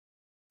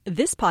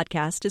This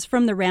podcast is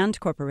from the RAND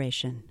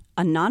Corporation,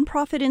 a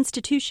nonprofit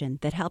institution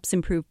that helps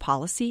improve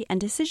policy and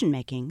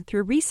decision-making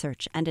through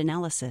research and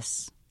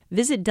analysis.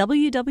 Visit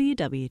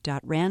www.rand.org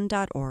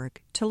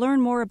to learn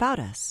more about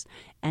us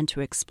and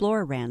to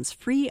explore RAND's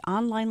free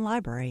online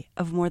library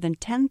of more than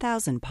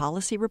 10,000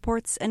 policy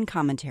reports and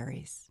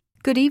commentaries.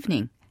 Good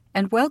evening,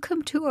 and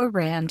welcome to a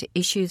RAND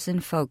Issues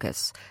in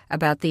Focus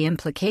about the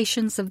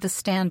implications of the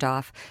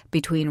standoff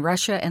between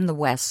Russia and the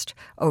West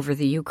over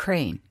the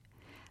Ukraine.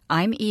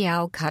 I'm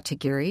Eyal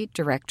Katagiri,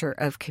 Director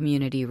of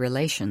Community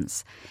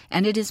Relations,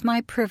 and it is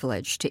my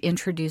privilege to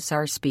introduce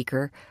our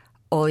speaker,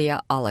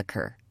 Olya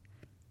Oliker.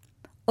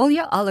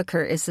 Olya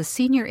Oliker is a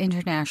Senior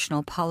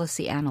International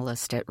Policy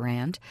Analyst at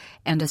RAND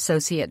and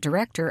Associate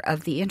Director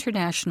of the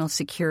International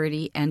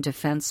Security and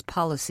Defense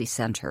Policy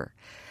Center.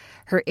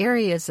 Her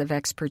areas of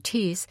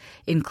expertise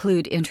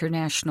include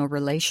international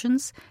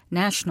relations,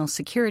 national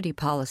security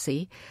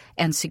policy,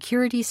 and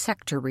security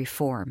sector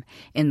reform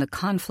in the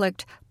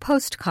conflict,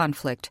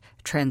 post-conflict,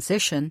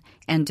 transition,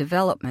 and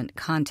development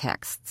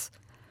contexts.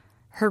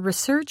 Her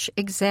research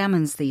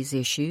examines these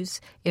issues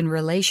in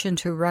relation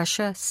to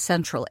Russia,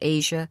 Central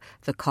Asia,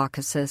 the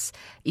Caucasus,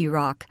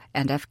 Iraq,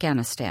 and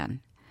Afghanistan.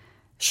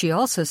 She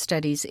also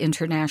studies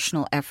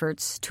international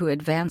efforts to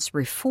advance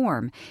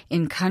reform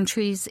in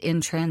countries in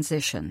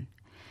transition.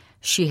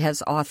 She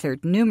has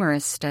authored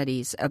numerous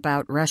studies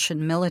about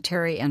Russian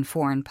military and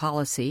foreign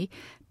policy,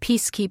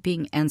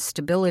 peacekeeping and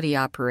stability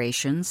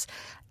operations,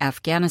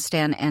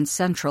 Afghanistan and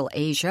Central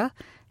Asia,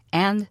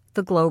 and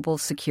the global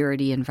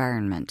security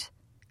environment.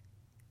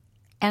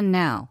 And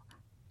now,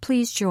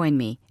 please join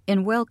me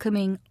in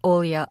welcoming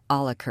Olya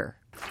Oliker.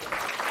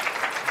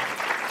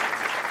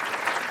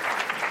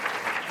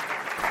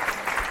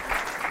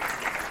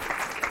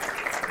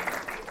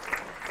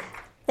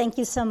 Thank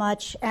you so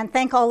much, and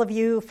thank all of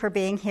you for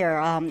being here.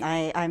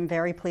 I'm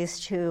very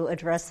pleased to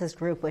address this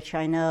group, which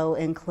I know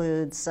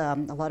includes a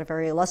lot of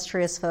very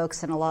illustrious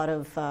folks and a lot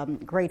of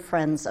great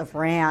friends of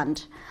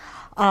RAND.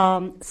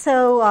 I'm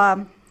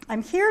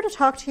here to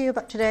talk to you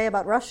today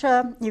about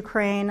Russia,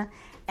 Ukraine,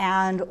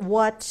 and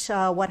what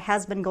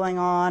has been going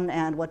on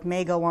and what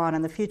may go on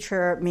in the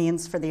future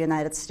means for the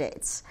United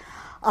States.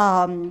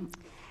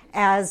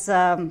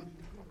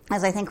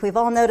 As I think we've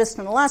all noticed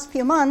in the last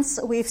few months,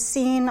 we've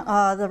seen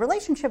the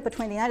relationship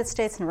between the United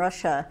States and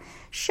Russia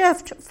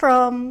shift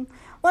from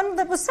one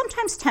that was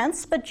sometimes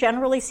tense but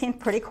generally seemed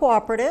pretty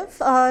cooperative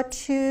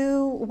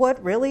to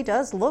what really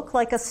does look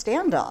like a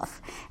standoff.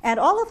 And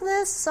all of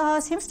this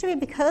seems to be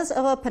because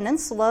of a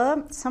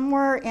peninsula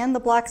somewhere in the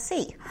Black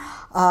Sea,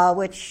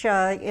 which,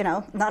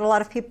 not a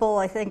lot of people,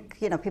 I think,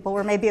 people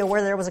were maybe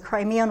aware there was a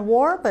Crimean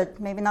War,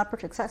 but maybe not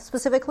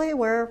specifically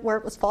where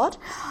it was fought.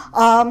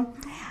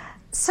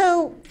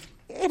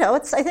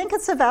 I think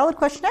it's a valid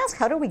question to ask.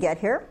 How do we get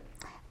here?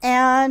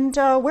 And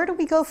where do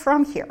we go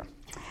from here?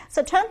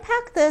 So to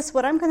unpack this,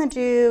 what I'm going to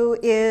do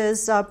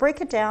is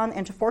break it down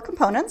into four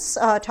components,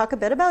 talk a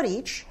bit about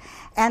each,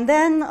 and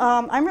then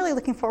I'm really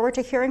looking forward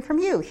to hearing from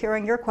you,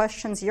 hearing your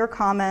questions, your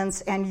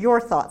comments, and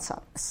your thoughts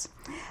on this.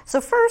 So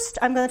first,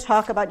 I'm going to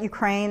talk about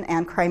Ukraine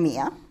and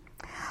Crimea.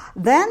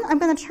 Then I'm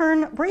going to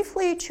turn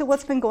briefly to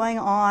what's been going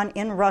on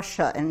in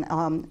Russia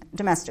and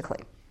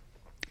domestically.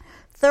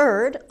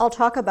 Third, I'll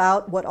talk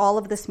about what all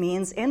of this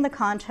means in the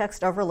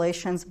context of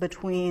relations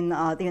between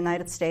the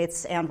United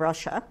States and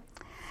Russia.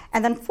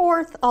 And then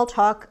fourth, I'll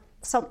talk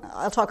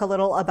a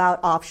little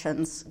about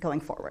options going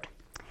forward.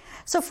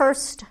 So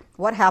first,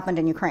 what happened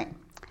in Ukraine?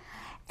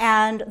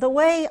 And the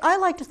way I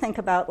like to think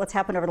about what's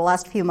happened over the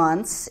last few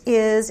months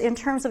is in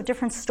terms of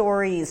different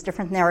stories,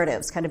 different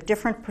narratives, kind of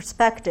different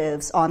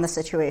perspectives on the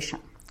situation.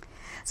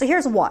 So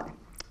here's one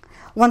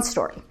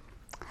story.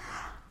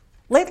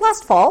 Late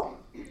last fall,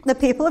 the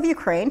people of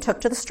Ukraine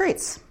took to the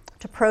streets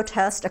to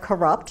protest a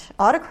corrupt,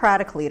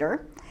 autocratic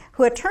leader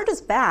who had turned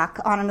his back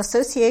on an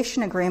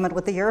association agreement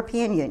with the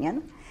European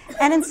Union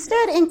and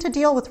instead inked a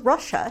deal with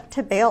Russia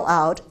to bail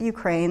out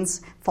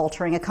Ukraine's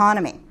faltering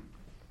economy.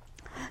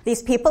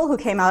 These people who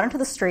came out into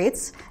the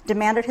streets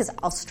demanded his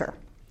ouster.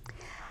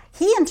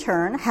 He, in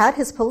turn, had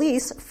his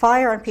police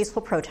fire on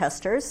peaceful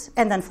protesters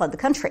and then fled the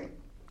country.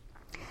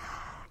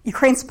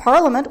 Ukraine's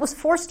parliament was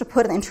forced to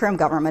put an interim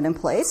government in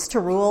place to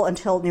rule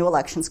until new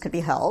elections could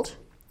be held.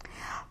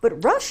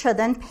 But Russia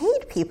then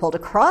paid people to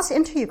cross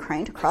into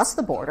Ukraine, to cross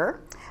the border,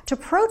 to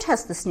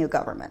protest this new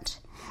government.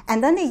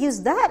 And then they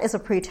used that as a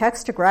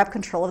pretext to grab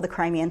control of the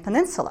Crimean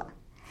Peninsula.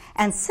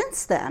 And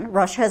since then,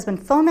 Russia has been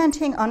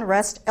fomenting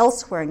unrest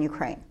elsewhere in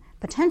Ukraine,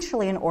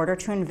 potentially in order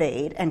to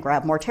invade and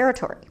grab more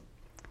territory.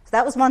 So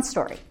that was one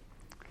story.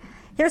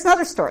 Here's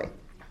another story.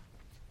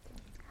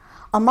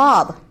 A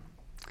mob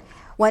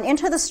went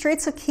into the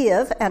streets of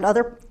Kiev and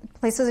other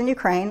places in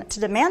Ukraine to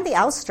demand the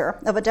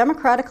ouster of a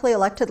democratically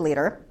elected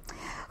leader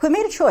who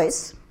made a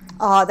choice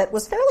that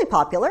was fairly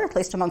popular, at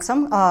least among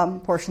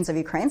some portions of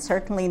Ukraine,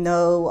 certainly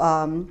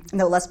no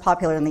less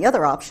popular than the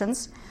other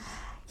options.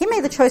 He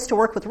made the choice to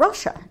work with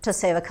Russia to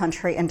save a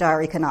country in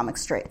dire economic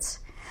straits,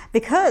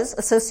 because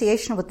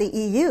association with the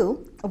EU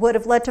would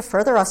have led to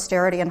further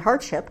austerity and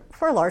hardship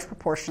for a large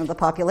proportion of the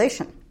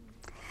population.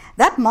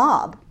 That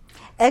mob,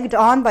 egged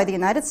on by the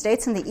United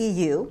States and the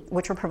EU,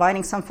 which were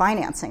providing some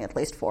financing at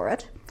least for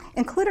it,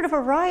 included a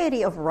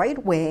variety of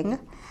right-wing,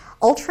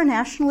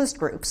 ultra-nationalist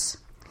groups.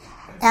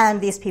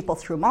 And these people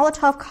threw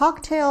Molotov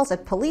cocktails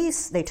at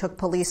police, they took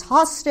police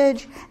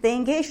hostage, they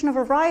engaged in a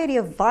variety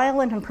of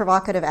violent and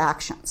provocative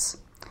actions.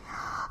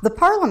 The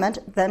parliament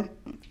then,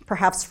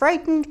 perhaps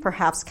frightened,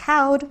 perhaps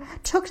cowed,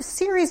 took a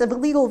series of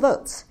illegal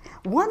votes,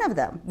 one of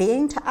them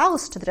being to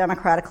oust the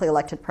democratically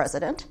elected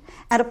president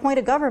and appoint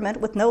a government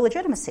with no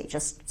legitimacy,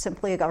 just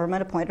simply a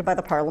government appointed by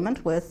the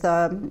parliament with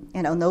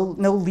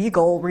no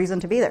legal reason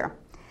to be there.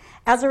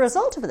 As a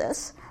result of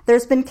this,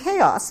 there's been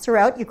chaos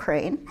throughout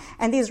Ukraine,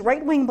 and these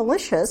right-wing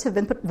militias have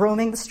been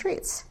roaming the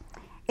streets.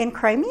 In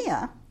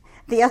Crimea,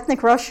 the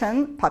ethnic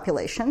Russian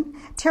population,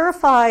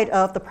 terrified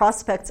of the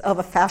prospects of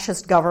a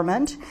fascist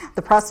government,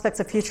 the prospects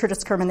of future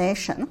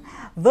discrimination,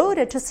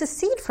 voted to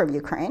secede from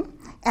Ukraine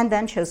and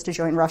then chose to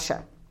join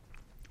Russia.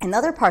 In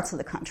other parts of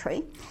the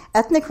country,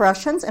 ethnic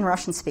Russians and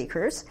Russian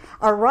speakers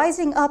are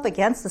rising up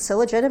against this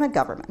illegitimate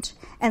government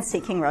and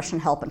seeking Russian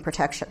help and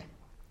protection.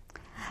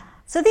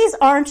 So these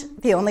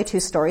aren't the only two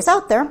stories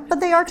out there, but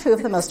they are two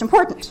of the most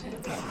important.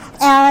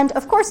 And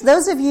of course,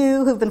 those of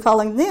you who've been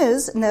following the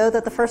news know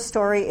that the first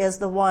story is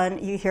the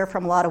one you hear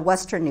from a lot of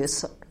Western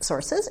news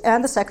sources,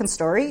 and the second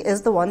story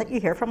is the one that you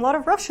hear from a lot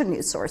of Russian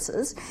news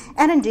sources.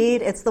 And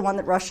indeed, it's the one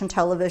that Russian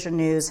television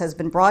news has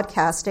been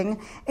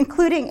broadcasting,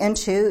 including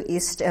into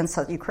East and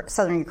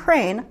Southern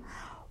Ukraine,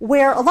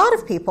 where a lot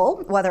of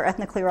people, whether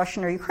ethnically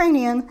Russian or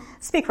Ukrainian,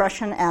 speak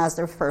Russian as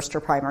their first or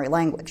primary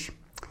language.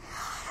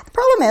 The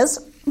problem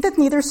is that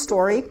neither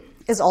story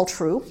is all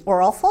true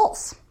or all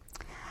false.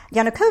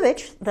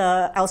 Yanukovych,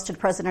 the ousted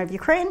president of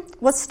Ukraine,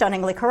 was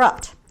stunningly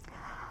corrupt.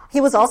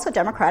 He was also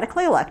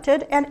democratically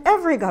elected, and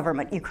every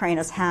government Ukraine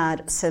has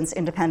had since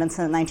independence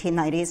in the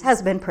 1990s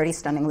has been pretty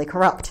stunningly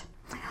corrupt.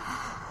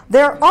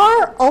 There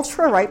are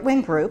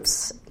ultra-right-wing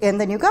groups in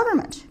the new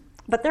government,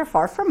 but they're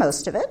far from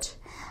most of it.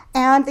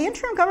 And the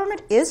interim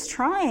government is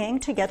trying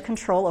to get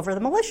control over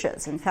the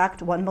militias. In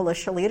fact, one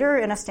militia leader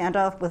in a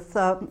standoff with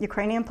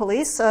Ukrainian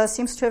police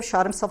seems to have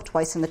shot himself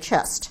twice in the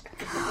chest.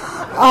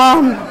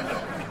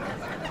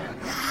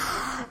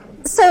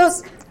 So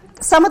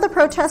some of the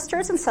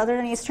protesters in southern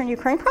and eastern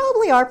Ukraine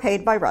probably are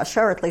paid by Russia,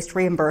 or at least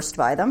reimbursed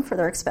by them for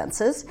their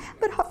expenses,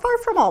 but far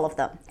from all of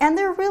them. And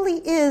there really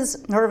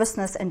is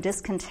nervousness and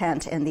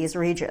discontent in these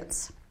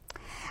regions.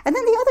 And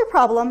then the other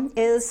problem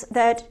is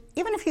that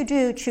even if you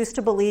do choose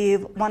to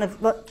believe one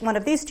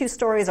of these two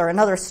stories or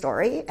another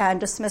story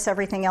and dismiss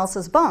everything else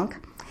as bunk,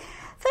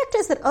 the fact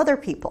is that other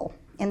people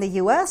in the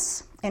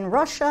US, in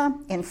Russia,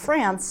 in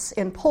France,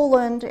 in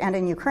Poland, and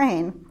in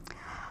Ukraine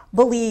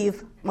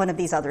believe one of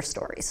these other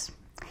stories.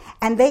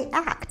 And they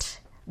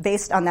act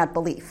based on that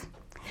belief.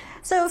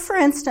 So, for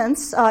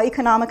instance,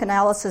 economic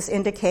analysis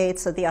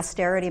indicates that the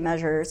austerity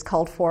measures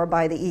called for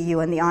by the EU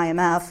and the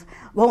IMF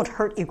won't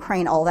hurt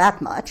Ukraine all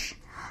that much,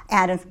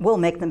 and it will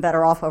make them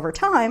better off over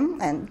time,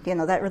 and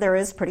that there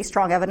is pretty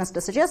strong evidence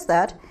to suggest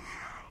that.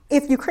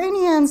 If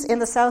Ukrainians in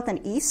the south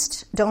and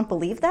east don't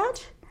believe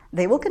that,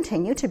 they will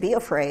continue to be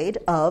afraid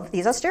of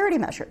these austerity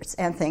measures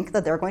and think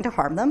that they're going to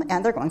harm them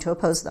and they're going to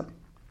oppose them.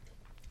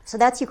 So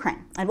that's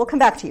Ukraine, and we'll come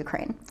back to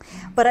Ukraine.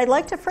 But I'd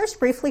like to first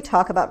briefly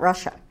talk about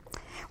Russia,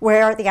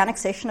 where the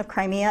annexation of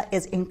Crimea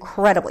is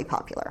incredibly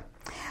popular,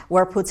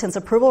 where Putin's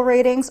approval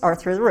ratings are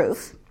through the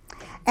roof,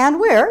 and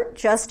where,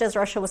 just as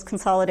Russia was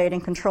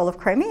consolidating control of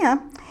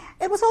Crimea,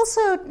 it was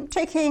also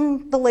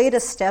taking the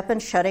latest step in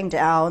shutting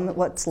down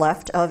what's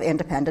left of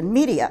independent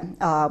media.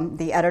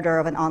 The editor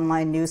of an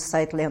online news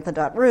site,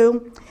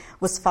 Lenta.ru,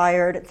 was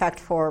fired, in fact,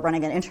 for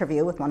running an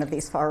interview with one of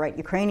these far-right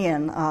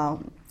Ukrainian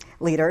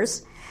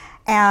leaders.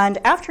 And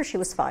after she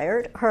was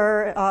fired,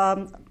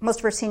 most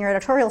of her senior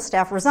editorial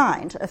staff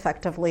resigned,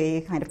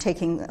 effectively kind of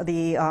taking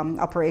the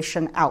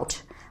operation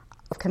out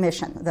of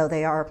commission, though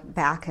they are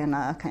back in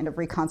a kind of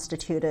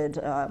reconstituted,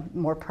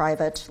 more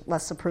private,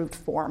 less approved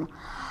form.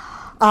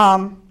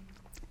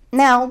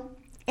 Now,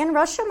 in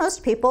Russia,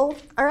 most people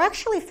are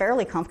actually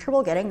fairly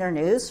comfortable getting their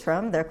news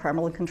from their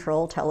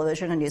Kremlin-controlled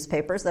television and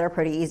newspapers that are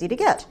pretty easy to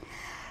get.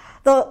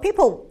 The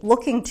people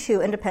looking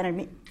to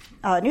independent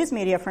news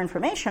media for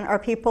information are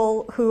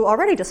people who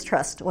already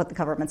distrust what the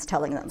government's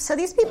telling them. So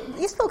these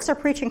folks are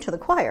preaching to the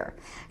choir.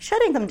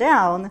 Shutting them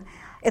down,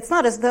 it's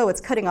not as though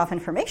it's cutting off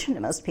information to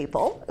most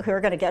people who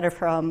are going to get it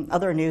from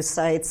other news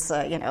sites.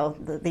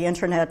 The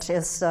internet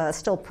is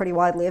still pretty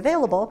widely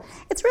available.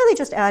 It's really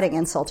just adding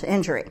insult to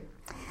injury.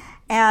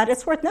 And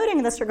it's worth noting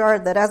in this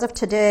regard that as of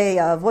today,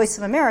 Voice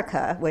of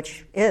America,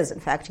 which is in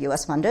fact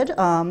U.S. funded,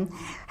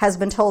 has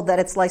been told that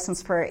its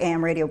license for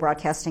AM radio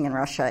broadcasting in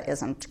Russia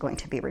isn't going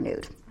to be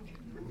renewed.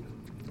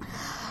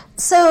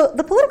 So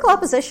the political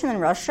opposition in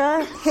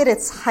Russia hit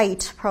its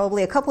height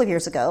probably a couple of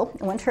years ago,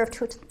 in winter of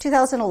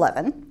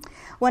 2011,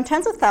 when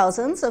tens of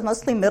thousands of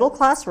mostly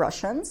middle-class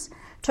Russians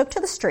took to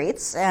the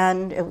streets,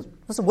 and it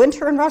was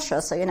winter in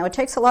Russia, so it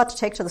takes a lot to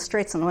take to the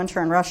streets in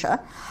winter in Russia,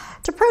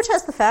 to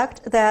protest the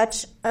fact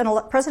that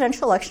a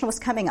presidential election was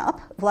coming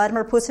up.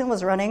 Vladimir Putin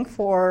was running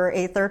for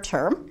a third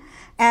term,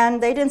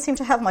 and they didn't seem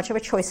to have much of a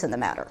choice in the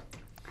matter.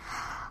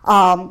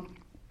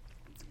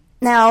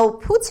 Now,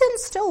 Putin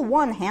still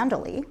won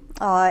handily,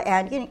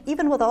 and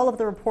even with all of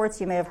the reports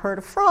you may have heard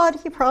of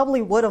fraud, he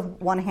probably would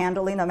have won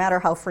handily no matter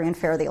how free and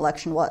fair the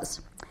election was.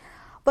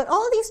 But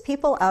all of these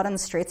people out in the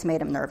streets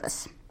made him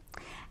nervous.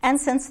 And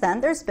since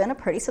then, there's been a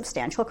pretty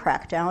substantial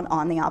crackdown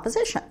on the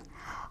opposition.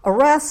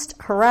 Arrest,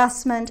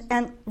 harassment,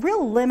 and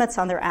real limits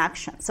on their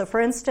action. So, for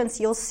instance,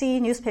 you'll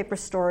see newspaper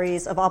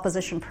stories of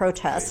opposition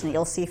protests, and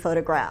you'll see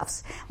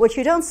photographs. What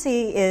you don't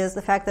see is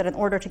the fact that in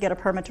order to get a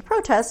permit to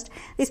protest,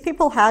 these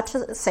people had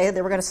to say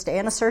they were going to stay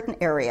in a certain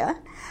area.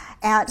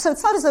 And so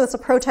it's not as though it's a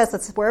protest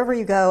that's wherever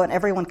you go and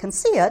everyone can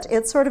see it.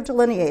 It's sort of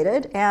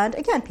delineated. And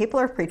again, people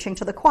are preaching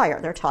to the choir.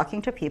 They're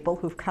talking to people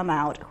who've come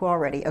out who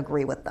already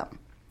agree with them.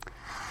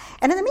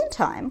 And in the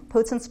meantime,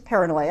 Putin's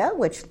paranoia,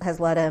 which has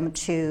led him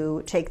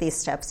to take these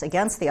steps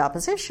against the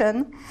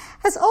opposition,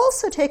 has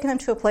also taken him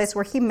to a place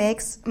where he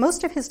makes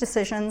most of his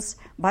decisions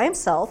by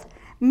himself,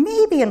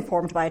 maybe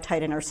informed by a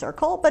tight inner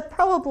circle, but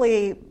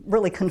probably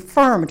really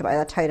confirmed by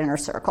that tight inner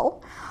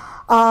circle.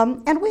 There's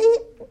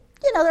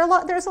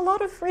a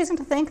lot of reason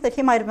to think that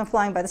he might have been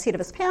flying by the seat of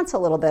his pants a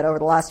little bit over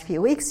the last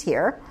few weeks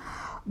here,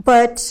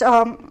 but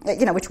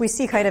which we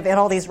see kind of in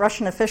all these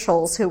Russian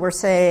officials who were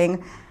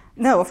saying,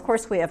 no, of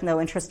course we have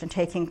no interest in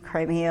taking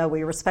Crimea.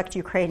 We respect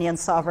Ukrainian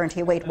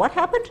sovereignty. Wait, what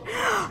happened?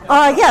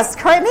 Yes,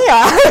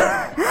 Crimea.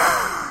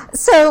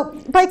 So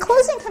by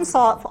closing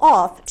himself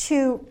off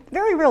to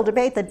very real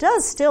debate that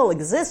does still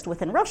exist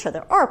within Russia,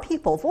 there are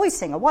people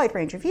voicing a wide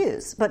range of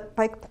views. But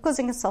by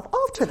closing himself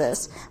off to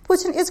this,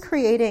 Putin is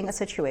creating a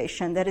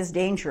situation that is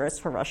dangerous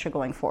for Russia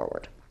going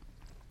forward.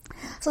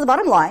 So the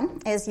bottom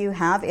line is you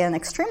have an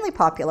extremely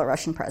popular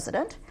Russian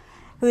president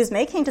who is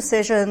making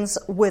decisions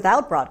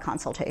without broad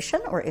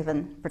consultation, or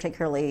even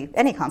particularly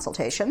any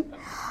consultation,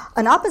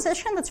 an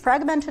opposition that's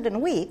fragmented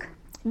and weak,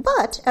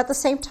 but at the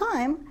same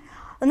time,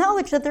 the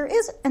knowledge that there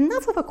is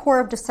enough of a core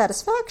of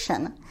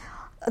dissatisfaction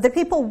that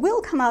people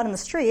will come out in the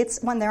streets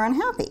when they're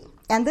unhappy.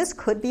 And this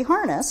could be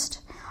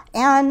harnessed,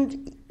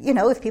 and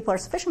if people are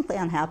sufficiently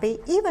unhappy,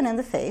 even in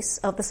the face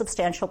of the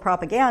substantial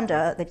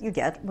propaganda that you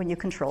get when you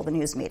control the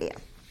news media.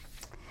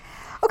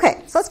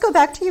 Okay, so let's go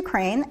back to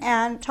Ukraine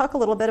and talk a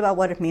little bit about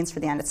what it means for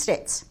the United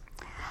States.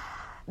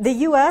 The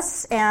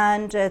U.S.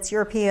 and its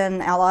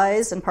European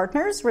allies and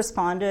partners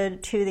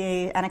responded to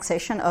the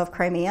annexation of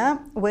Crimea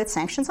with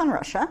sanctions on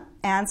Russia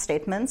and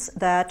statements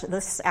that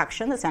this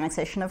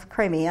annexation of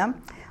Crimea,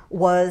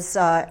 was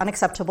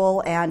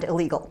unacceptable and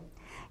illegal.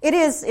 It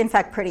is, in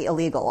fact, pretty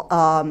illegal.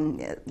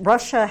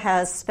 Russia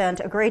has spent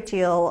a great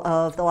deal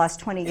of the last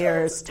 20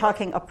 years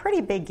talking a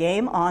pretty big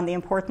game on the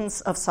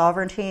importance of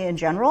sovereignty in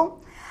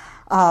general.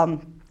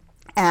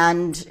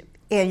 And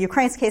in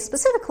Ukraine's case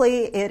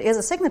specifically, it is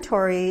a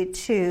signatory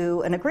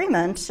to an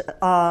agreement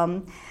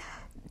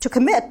to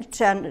commit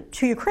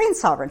to Ukraine's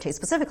sovereignty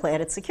specifically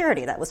and its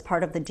security. That was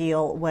part of the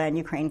deal when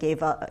Ukraine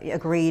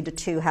agreed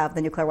to have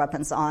the nuclear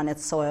weapons on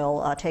its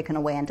soil taken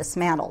away and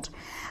dismantled.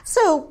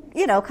 So,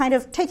 kind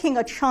of taking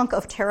a chunk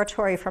of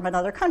territory from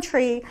another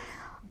country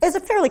is a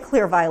fairly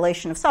clear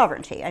violation of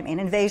sovereignty. I mean,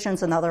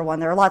 invasion's another one.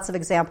 There are lots of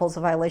examples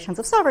of violations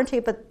of sovereignty,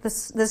 but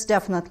this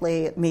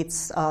definitely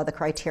meets the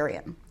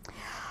criterion.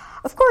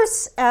 Of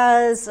course,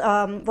 as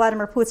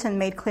Vladimir Putin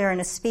made clear in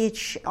his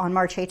speech on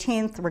March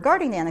 18th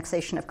regarding the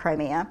annexation of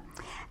Crimea,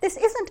 this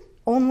isn't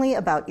only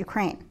about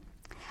Ukraine.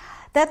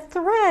 That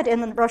thread in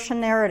the Russian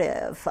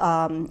narrative,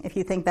 if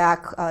you think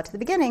back to the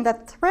beginning,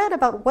 that thread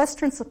about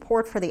Western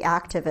support for the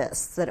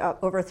activists that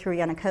overthrew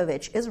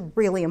Yanukovych is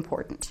really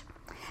important.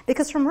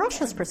 Because from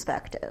Russia's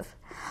perspective,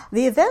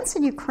 the events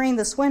in Ukraine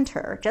this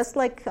winter,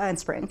 in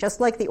spring, just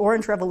like the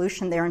Orange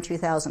Revolution there in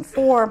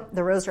 2004,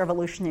 the Rose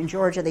Revolution in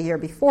Georgia the year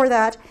before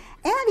that,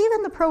 and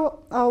even the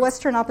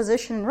pro-Western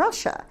opposition in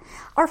Russia,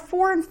 are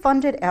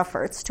foreign-funded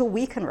efforts to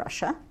weaken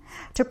Russia,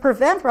 to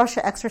prevent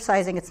Russia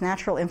exercising its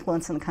natural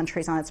influence in the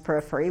countries on its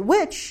periphery,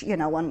 which,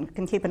 one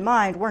can keep in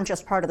mind, weren't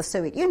just part of the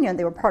Soviet Union,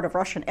 they were part of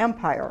Russian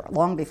Empire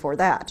long before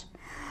that.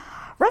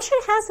 Russia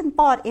hasn't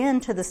bought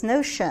into this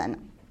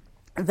notion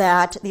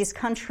that these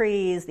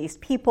countries, these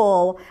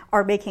people,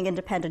 are making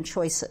independent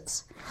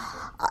choices.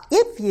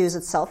 It views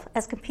itself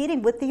as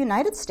competing with the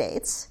United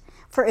States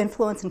for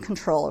influence and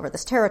control over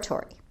this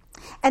territory.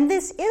 And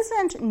this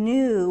isn't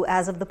new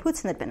as of the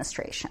Putin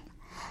administration.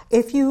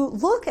 If you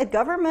look at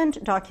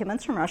government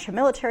documents from Russia,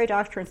 military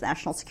doctrines,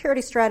 national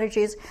security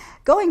strategies,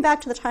 going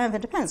back to the time of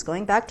independence,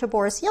 going back to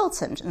Boris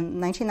Yeltsin in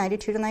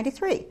 1992 to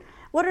 93,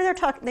 what are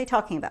they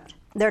talking about?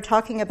 They're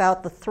talking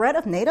about the threat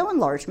of NATO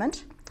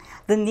enlargement,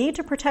 the need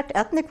to protect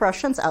ethnic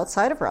Russians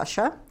outside of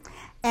Russia,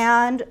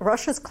 and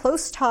Russia's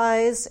close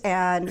ties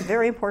and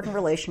very important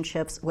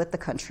relationships with the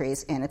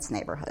countries in its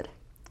neighborhood.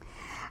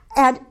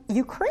 And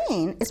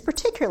Ukraine is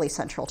particularly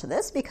central to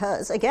this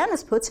because, again,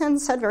 as Putin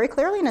said very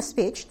clearly in his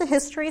speech, the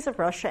histories of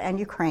Russia and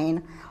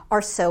Ukraine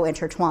are so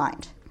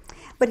intertwined.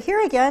 But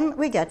here again,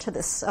 we get to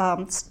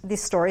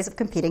these stories of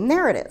competing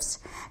narratives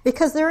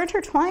because they're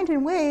intertwined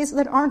in ways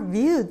that aren't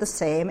viewed the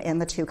same in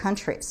the two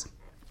countries.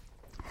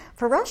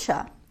 For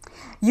Russia,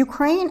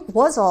 Ukraine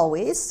was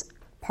always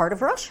part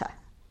of Russia.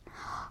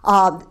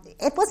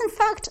 It was, in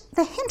fact,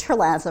 the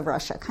hinterlands of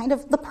Russia, kind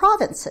of the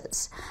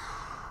provinces.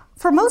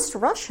 For most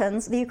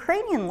Russians, the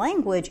Ukrainian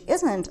language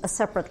isn't a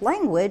separate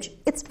language,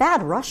 it's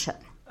bad Russian.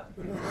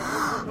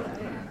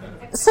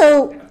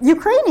 So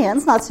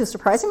Ukrainians, not so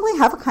surprisingly,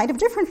 have a kind of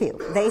different view.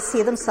 They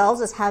see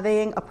themselves as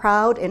having a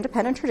proud,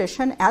 independent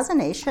tradition as a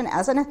nation,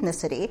 as an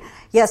ethnicity.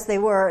 Yes, they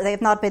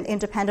have not been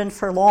independent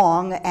for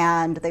long,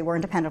 and they were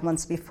independent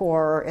once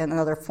before in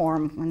another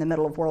form in the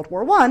middle of World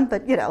War I,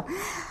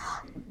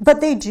 but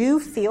they do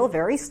feel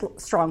very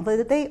strongly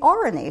that they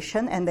are a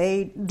nation, and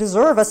they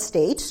deserve a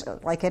state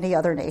like any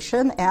other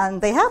nation, and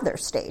they have their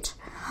state.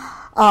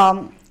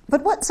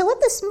 But what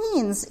this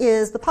means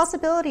is the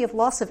possibility of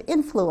loss of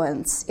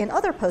influence in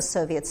other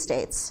post-Soviet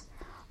states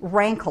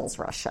rankles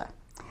Russia.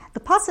 The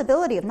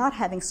possibility of not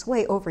having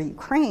sway over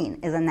Ukraine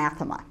is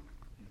anathema.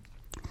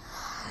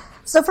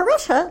 So for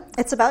Russia,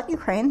 it's about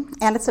Ukraine,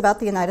 and it's about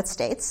the United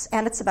States,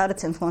 and it's about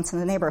its influence in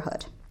the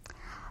neighborhood.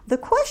 The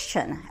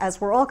question,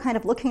 as we're all kind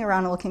of looking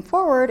around and looking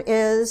forward,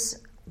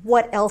 is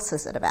what else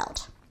is it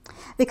about?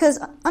 Because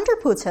under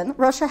Putin,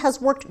 Russia has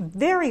worked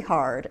very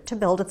hard to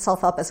build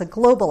itself up as a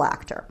global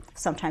actor,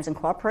 sometimes in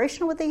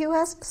cooperation with the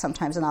U.S.,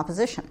 sometimes in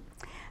opposition.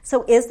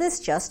 So is this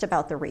just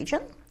about the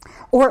region?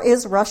 Or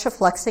is Russia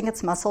flexing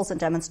its muscles and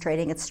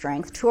demonstrating its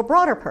strength to a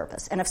broader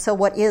purpose? And if so,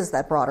 what is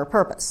that broader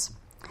purpose?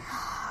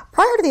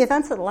 Prior to the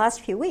events of the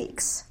last few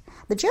weeks,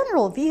 the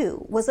general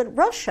view was that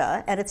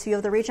Russia, and its view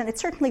of the region, it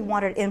certainly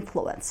wanted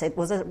influence. It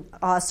was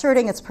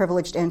asserting its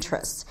privileged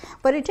interests,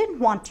 but it didn't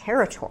want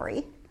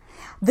territory.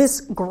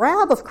 This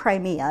grab of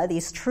Crimea,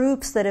 these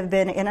troops that have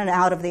been in and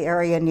out of the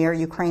area near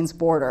Ukraine's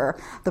border,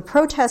 the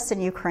protests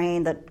in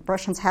Ukraine that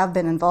Russians have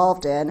been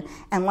involved in,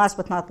 and last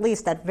but not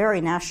least, that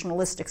very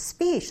nationalistic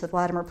speech that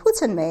Vladimir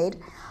Putin made,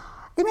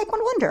 they make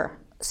one wonder.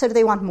 So do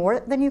they want more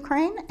than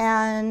Ukraine?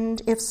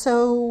 And if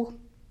so,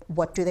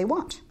 what do they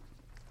want?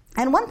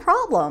 And one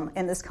problem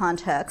in this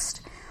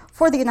context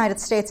for the United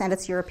States and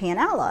its European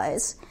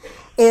allies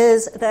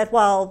is that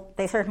while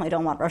they certainly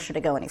don't want Russia to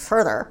go any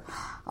further,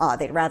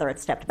 they'd rather it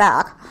stepped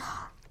back,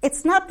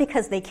 it's not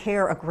because they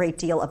care a great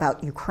deal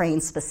about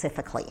Ukraine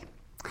specifically.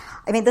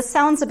 I mean, this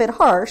sounds a bit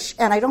harsh,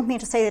 and I don't mean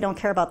to say they don't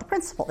care about the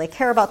principle. They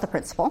care about the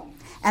principle,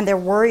 and they're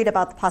worried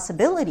about the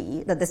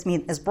possibility that this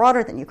is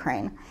broader than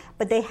Ukraine,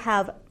 but they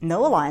have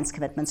no alliance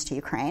commitments to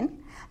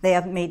Ukraine. They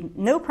have made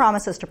no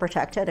promises to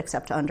protect it,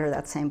 except under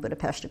that same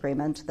Budapest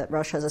Agreement that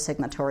Russia is a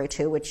signatory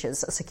to, which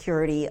is a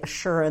security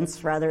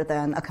assurance rather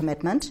than a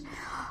commitment.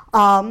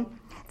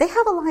 They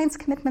have alliance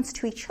commitments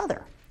to each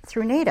other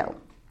through NATO.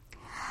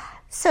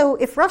 So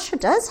if Russia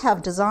does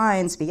have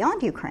designs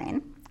beyond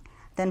Ukraine,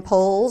 then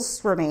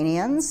Poles,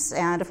 Romanians,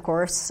 and of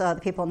course the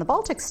people in the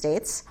Baltic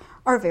states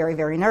are very,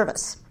 very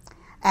nervous.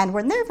 And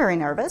when they're very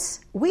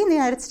nervous, we in the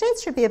United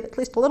States should be at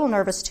least a little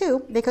nervous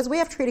too, because we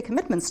have treaty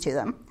commitments to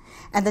them.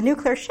 And the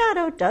nuclear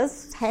shadow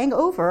does hang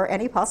over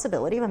any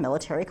possibility of a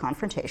military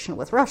confrontation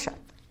with Russia.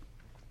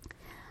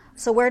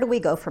 So where do we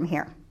go from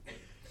here?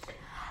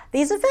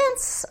 These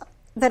events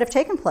that have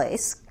taken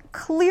place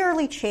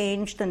clearly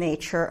changed the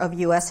nature of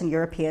U.S. and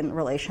European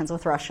relations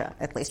with Russia,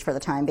 at least for the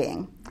time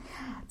being.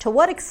 To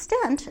what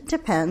extent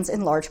depends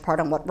in large part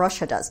on what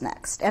Russia does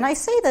next. And I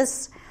say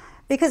this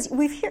because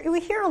we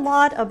hear a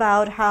lot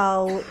about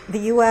how the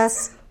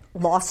U.S.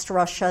 lost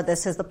Russia.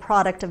 This is the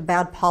product of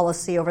bad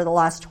policy over the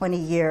last 20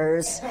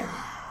 years.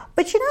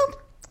 But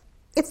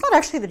it's not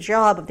actually the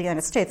job of the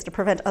United States to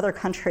prevent other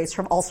countries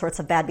from all sorts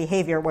of bad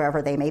behavior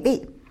wherever they may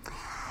be.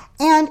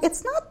 And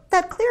it's not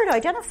that clear to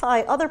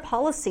identify other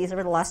policies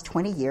over the last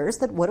 20 years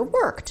that would have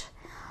worked.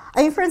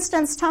 I mean, for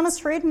instance, Thomas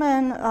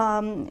Friedman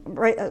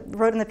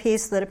wrote in the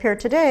piece that appeared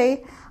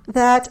today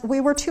that we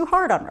were too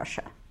hard on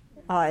Russia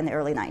in the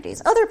early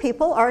 90s. Other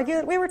people argue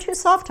that we were too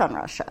soft on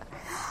Russia.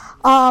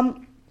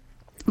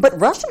 But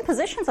Russian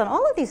positions on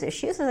all of these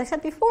issues, as I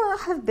said before,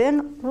 have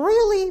been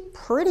really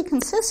pretty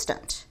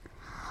consistent.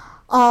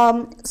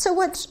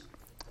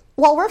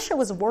 While Russia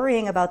was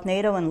worrying about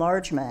NATO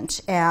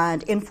enlargement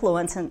and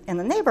influence in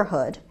the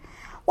neighborhood,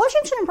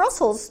 Washington and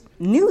Brussels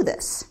knew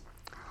this.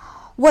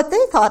 What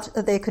they thought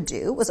that they could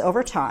do was,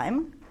 over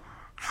time,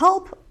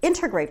 help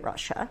integrate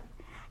Russia,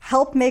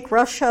 help make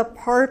Russia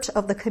part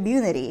of the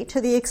community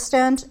to the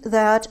extent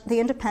that the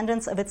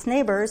independence of its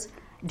neighbors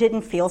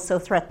didn't feel so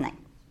threatening.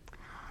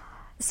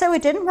 So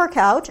it didn't work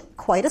out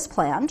quite as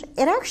planned.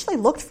 It actually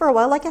looked for a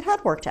while like it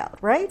had worked out,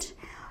 right?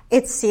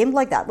 It seemed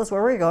like that was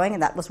where we were going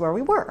and that was where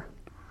we were.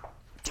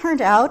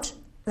 Turned out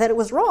that it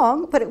was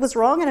wrong, but it was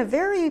wrong in a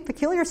very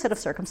peculiar set of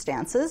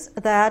circumstances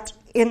that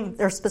in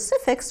their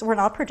specifics were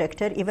not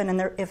predicted, even in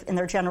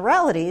their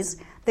generalities,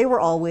 they were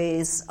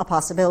always a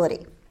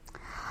possibility.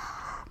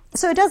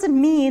 So it doesn't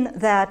mean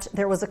that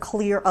there was a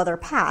clear other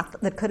path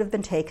that could have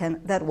been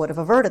taken that would have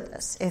averted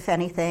this. If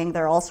anything,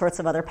 there are all sorts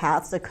of other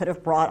paths that could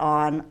have brought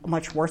on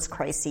much worse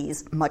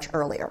crises much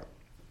earlier.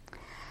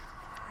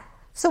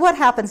 So what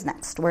happens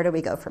next? Where do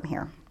we go from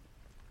here?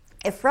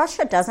 If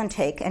Russia doesn't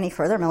take any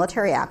further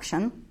military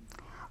action,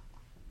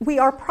 we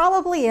are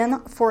probably in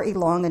for a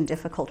long and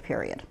difficult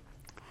period.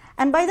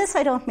 And by this,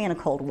 I don't mean a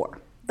Cold War.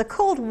 the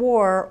Cold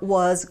War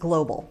was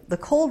global. The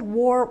Cold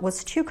War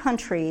was two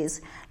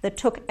countries that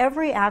took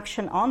every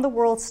action on the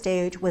world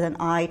stage with an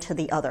eye to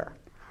the other.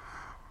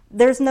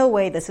 There's no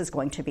way this is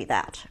going to be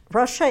that.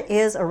 Russia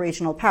is a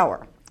regional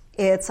power.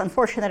 It's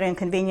unfortunate and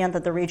inconvenient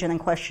that the region in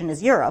question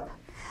is Europe,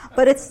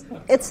 but it's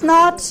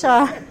not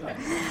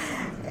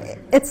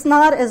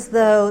as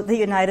though the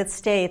United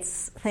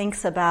States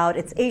thinks about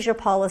its Asia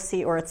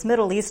policy or its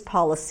Middle East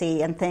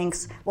policy and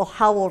thinks, well,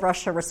 how will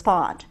Russia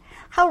respond?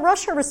 How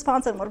Russia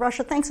responds and what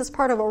Russia thinks is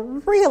part of a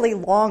really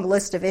long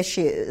list of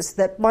issues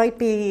that might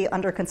be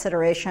under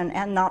consideration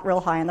and not real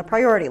high on the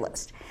priority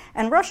list.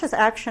 And Russia's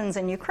actions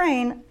in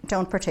Ukraine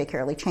don't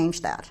particularly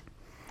change that.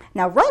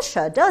 Now,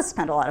 Russia does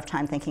spend a lot of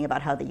time thinking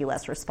about how the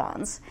U.S.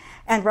 responds,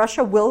 and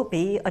Russia will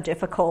be a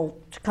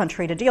difficult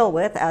country to deal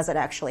with, as it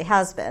actually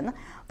has been,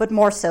 but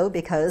more so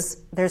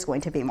because there's going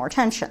to be more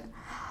tension.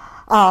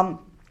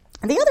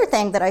 The other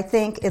thing that I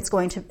think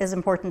is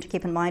important to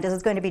keep in mind is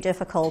it's going to be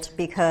difficult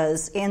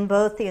because in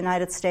both the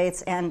United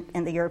States and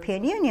in the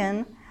European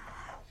Union,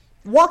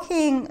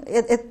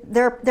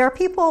 there are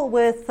people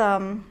with,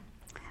 I'd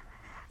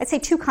say,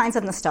 two kinds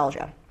of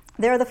nostalgia.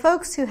 There are the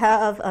folks who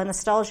have a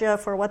nostalgia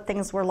for what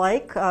things were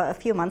like a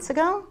few months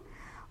ago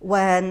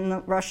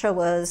when Russia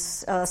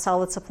was a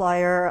solid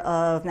supplier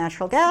of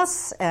natural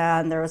gas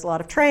and there was a lot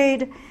of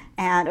trade.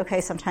 And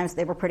okay, sometimes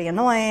they were pretty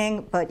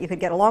annoying, but you could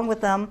get along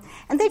with them.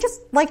 And they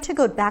just like to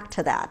go back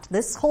to that.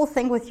 This whole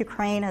thing with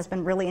Ukraine has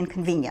been really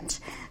inconvenient.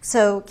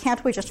 So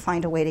can't we just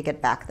find a way to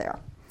get back there?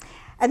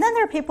 And then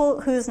there are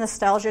people whose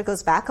nostalgia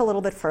goes back a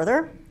little bit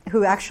further,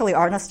 who actually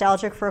are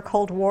nostalgic for a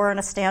Cold War and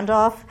a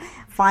standoff,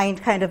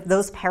 find kind of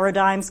those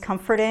paradigms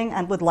comforting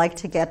and would like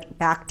to get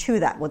back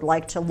to that, would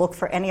like to look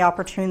for any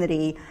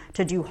opportunity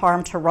to do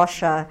harm to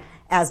Russia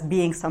as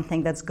being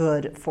something that's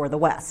good for the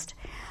West.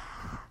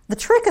 The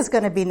trick is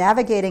going to be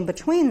navigating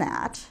between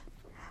that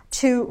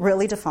to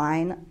really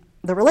define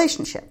the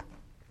relationship.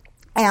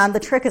 And the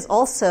trick is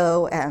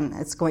also, and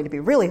it's going to be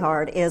really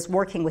hard, is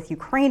working with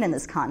Ukraine in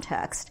this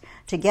context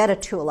to get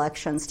it to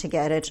elections, to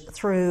get it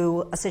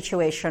through a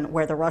situation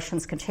where the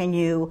Russians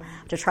continue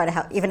to try to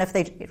have, even if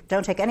they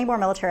don't take any more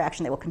military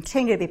action, they will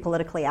continue to be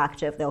politically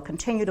active, they'll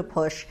continue to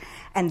push,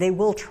 and they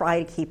will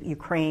try to keep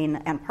Ukraine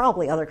and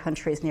probably other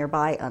countries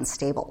nearby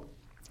unstable.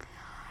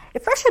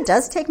 If Russia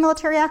does take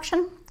military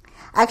action,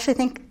 I actually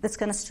think it's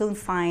going to soon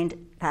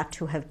find that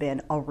to have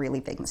been a really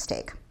big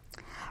mistake.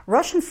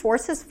 Russian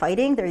forces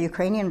fighting their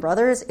Ukrainian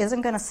brothers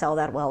isn't going to sell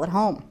that well at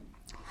home.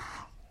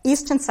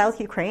 East and South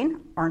Ukraine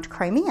aren't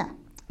Crimea.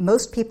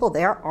 Most people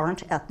there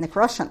aren't ethnic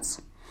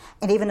Russians.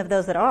 And even of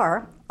those that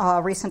are,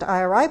 a recent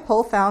IRI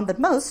poll found that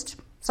most,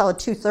 solid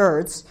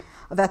 2/3,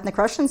 of ethnic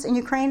Russians in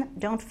Ukraine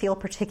don't feel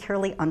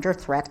particularly under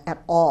threat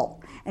at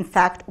all. In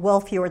fact, well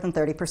fewer than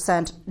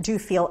 30% do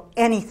feel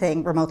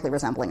anything remotely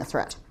resembling a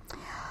threat.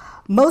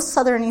 Most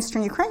southern and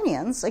eastern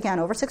Ukrainians, again,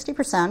 over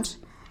 60%,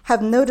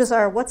 have no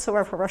desire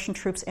whatsoever for Russian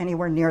troops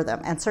anywhere near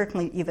them, and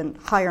certainly even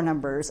higher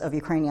numbers of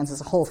Ukrainians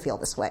as a whole feel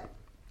this way.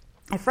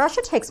 If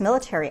Russia takes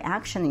military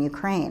action in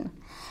Ukraine,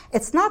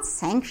 it's not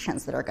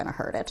sanctions that are going to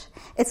hurt it.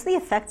 It's the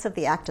effects of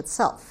the act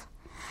itself.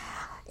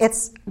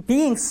 It's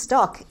being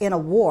stuck in a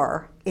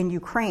war in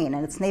Ukraine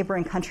and its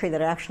neighboring country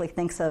that it actually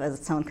thinks of as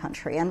its own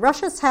country. And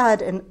Russia's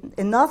had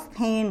enough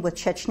pain with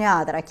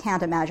Chechnya that I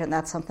can't imagine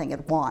that's something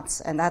it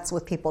wants, and that's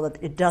with people that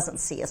it doesn't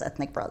see as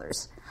ethnic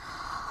brothers.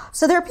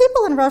 So there are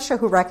people in Russia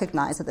who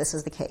recognize that this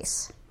is the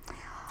case.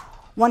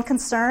 One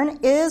concern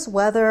is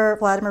whether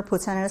Vladimir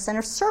Putin and his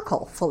inner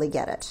circle fully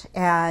get it.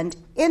 And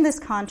in this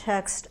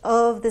context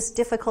of this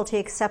difficulty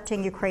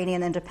accepting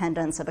Ukrainian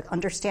independence, of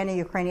understanding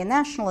Ukrainian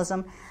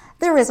nationalism,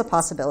 there is a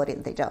possibility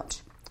that they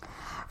don't.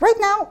 Right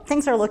now,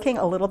 things are looking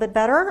a little bit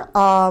better.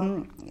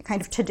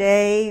 Kind of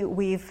today,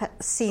 we've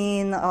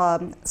seen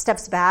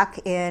steps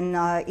back in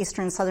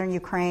eastern and southern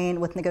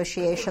Ukraine with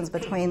negotiations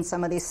between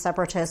some of these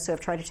separatists who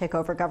have tried to take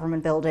over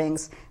government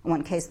buildings. In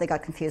one case, they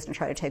got confused and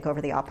tried to take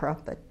over the opera,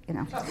 but, you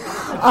know,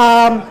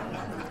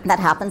 that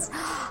happens.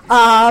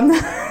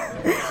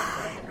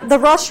 The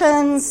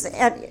Russians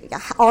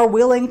are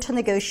willing to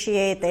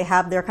negotiate. They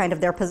have their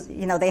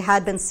they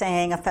had been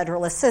saying a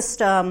federalist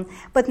system,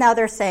 but now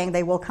they're saying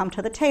they will come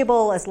to the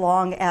table as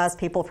long as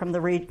people from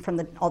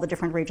all the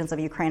different regions of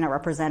Ukraine are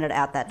represented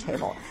at that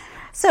table.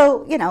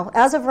 So,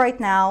 as of right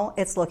now,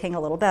 it's looking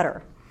a little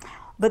better.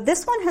 But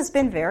this one has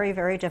been very,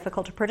 very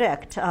difficult to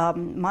predict.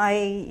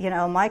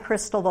 My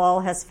crystal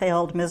ball has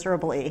failed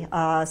miserably,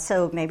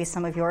 so maybe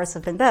some of yours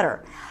have been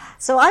better.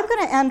 So I'm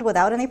going to end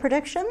without any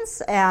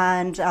predictions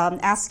and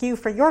ask you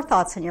for your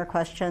thoughts and your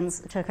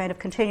questions to kind of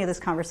continue this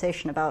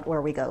conversation about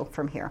where we go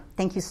from here.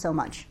 Thank you so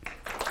much.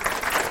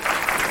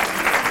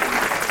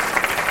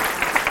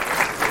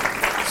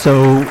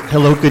 So,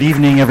 hello, good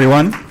evening,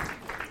 everyone.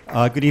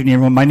 Good evening,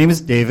 everyone. My name is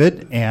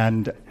David,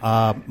 and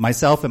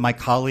myself and my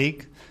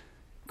colleague,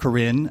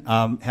 Corinne,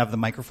 have the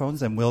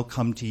microphones, and we'll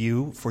come to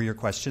you for your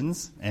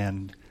questions.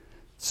 And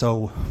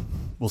so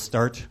we'll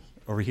start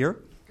over here.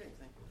 Okay,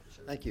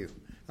 thank you.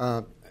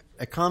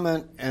 A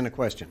comment and a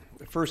question.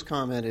 The first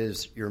comment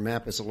is your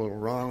map is a little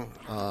wrong.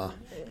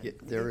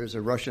 There is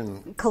a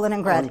Russian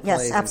Kaliningrad.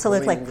 Yes, enclave in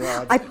absolutely.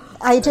 Kaliningrad.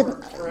 I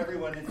didn't. For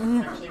everyone, it's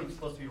actually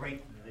supposed to be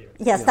right there.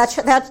 Yes,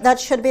 that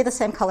should be the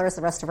same color as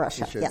the rest of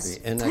Russia. It should yes.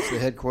 be. And that's the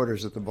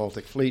headquarters of the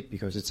Baltic Fleet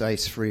because it's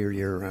ice-free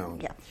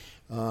year-round. Yeah.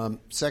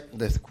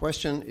 The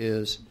question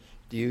is,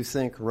 do you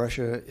think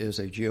Russia is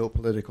a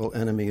geopolitical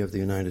enemy of the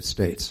United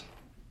States?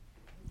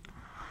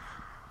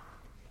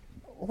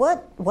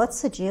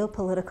 What's a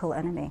geopolitical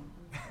enemy?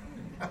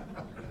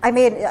 I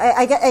mean,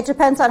 it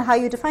depends on how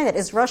you define it.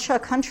 Is Russia a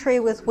country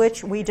with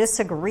which we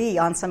disagree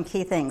on some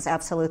key things?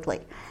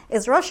 Absolutely.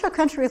 Is Russia a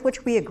country with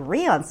which we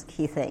agree on some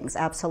key things?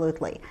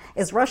 Absolutely.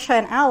 Is Russia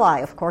an ally?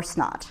 Of course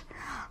not.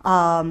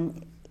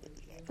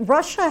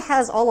 Russia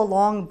has all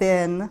along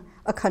been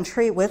a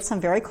country with some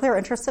very clear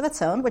interests of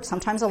its own, which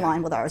sometimes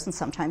align with ours and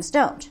sometimes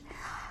don't.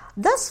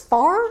 Thus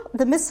far,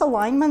 the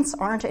misalignments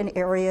aren't in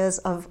areas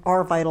of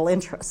our vital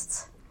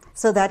interests.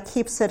 So that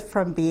keeps it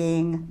from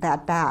being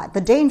that bad. The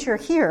danger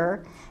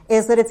here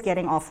is that it's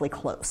getting awfully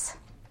close.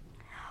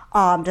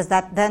 Does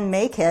that then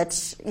make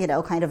it,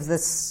 kind of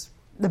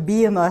the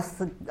behemoth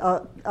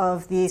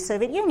of the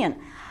Soviet Union?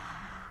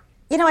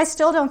 I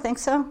still don't think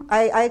so.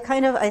 I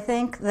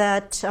think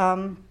that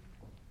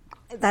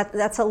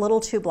that's a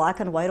little too black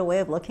and white a way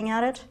of looking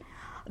at it.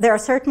 There are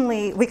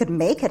certainly, we could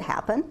make it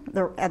happen.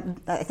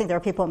 I think there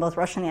are people in both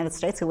Russia and the United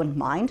States who wouldn't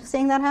mind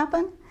seeing that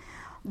happen.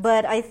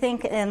 But I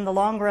think in the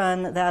long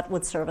run, that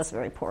would serve us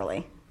very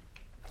poorly.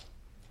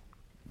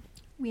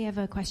 We have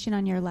a question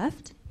on your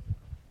left.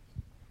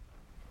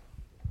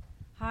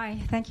 Hi,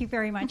 thank you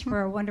very much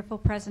for a wonderful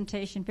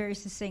presentation, very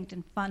succinct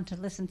and fun to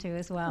listen to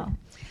as well.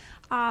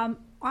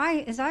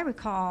 As I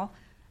recall,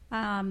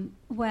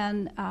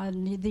 when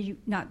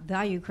not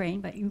the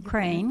Ukraine, but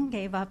Ukraine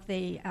gave up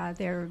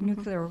their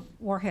nuclear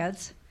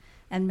warheads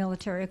and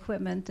military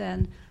equipment,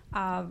 and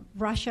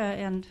Russia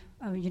and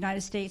the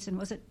United States, and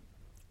was it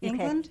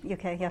England?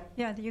 UK, yeah.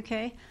 Yeah, the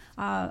UK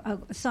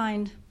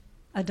signed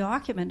a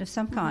document of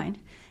some kind,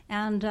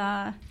 and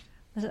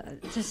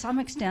to some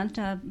extent,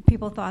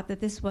 people thought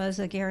that this was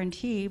a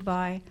guarantee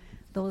by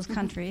those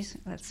countries,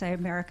 let's say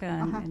America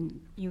and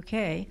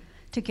UK,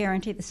 to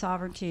guarantee the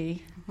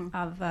sovereignty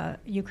of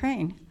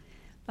Ukraine.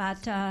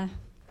 But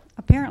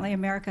apparently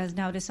America has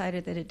now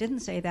decided that it didn't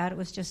say that. It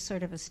was just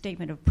sort of a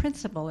statement of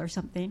principle or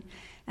something.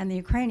 And the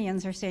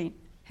Ukrainians are saying,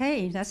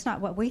 hey, that's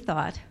not what we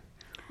thought.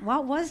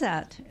 What was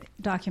that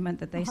document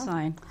that they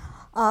signed?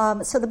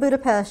 So the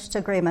Budapest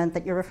Agreement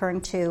that you're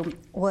referring to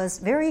was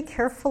very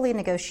carefully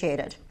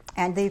negotiated.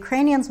 And the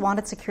Ukrainians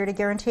wanted security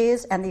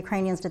guarantees, and the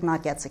Ukrainians did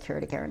not get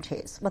security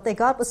guarantees. What they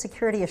got was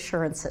security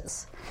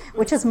assurances,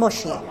 which is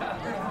mushy.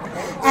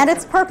 And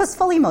it's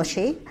purposefully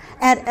mushy,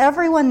 and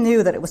everyone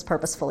knew that it was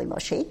purposefully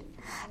mushy.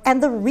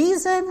 And the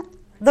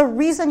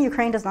reason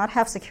Ukraine does not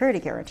have security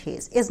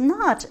guarantees is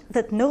not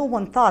that no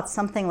one thought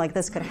something like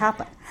this could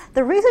happen.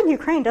 The reason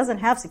Ukraine doesn't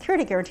have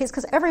security guarantees is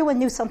because everyone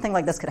knew something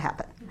like this could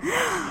happen.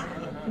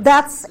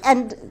 That's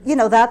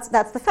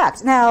the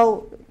fact.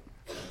 Now,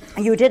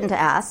 you didn't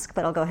ask,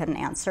 but I'll go ahead and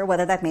answer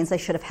whether that means they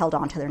should have held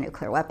on to their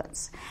nuclear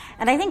weapons.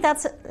 And I think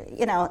that's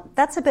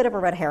a bit of a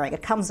red herring.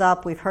 It comes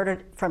up. We've heard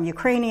it from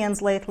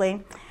Ukrainians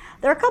lately.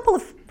 There are a couple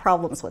of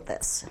problems with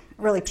this,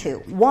 really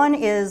two. One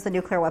is the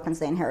nuclear weapons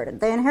they inherited.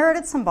 They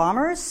inherited some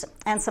bombers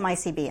and some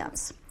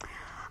ICBMs.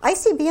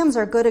 ICBMs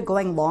are good at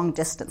going long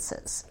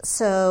distances.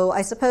 So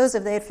I suppose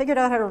if they had figured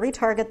out how to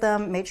retarget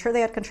them, made sure they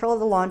had control of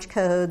the launch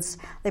codes,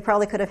 they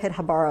probably could have hit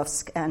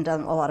Khabarovsk and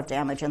done a lot of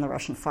damage in the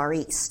Russian Far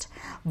East.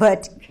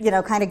 But,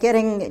 kind of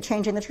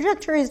changing the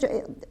trajectories,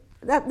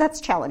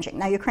 that's challenging.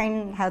 Now,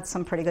 Ukraine had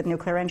some pretty good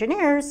nuclear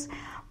engineers,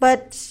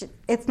 but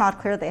it's not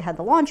clear they had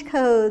the launch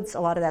codes. A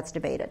lot of that's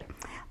debated.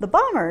 The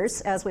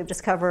bombers, as we've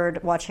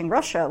discovered watching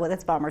Russia with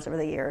its bombers over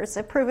the years,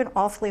 have proven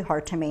awfully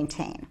hard to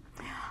maintain.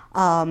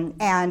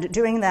 And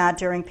doing that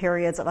during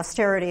periods of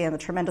austerity and the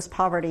tremendous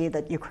poverty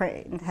that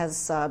Ukraine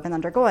has been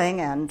undergoing,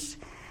 and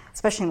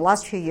especially in the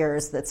last few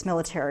years, that its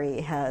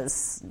military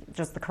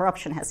the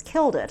corruption has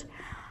killed it,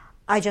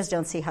 I just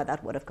don't see how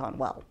that would have gone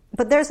well.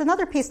 But there's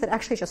another piece that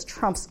actually just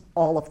trumps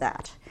all of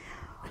that,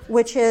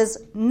 which is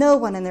no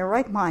one in their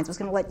right minds was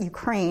going to let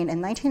Ukraine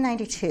in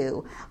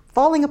 1992,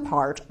 falling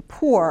apart,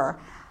 poor,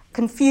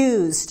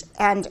 confused,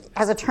 and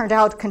as it turned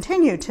out,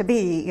 continued to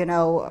be,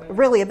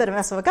 really a bit of a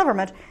mess of a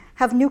government,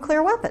 have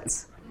nuclear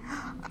weapons.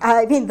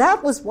 I mean,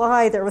 that was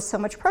why there was so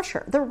much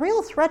pressure. The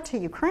real threat to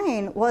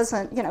Ukraine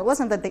wasn't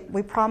that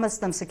we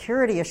promised them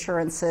security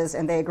assurances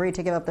and they agreed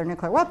to give up their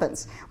nuclear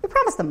weapons. We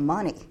promised them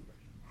money.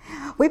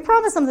 We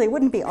promised them they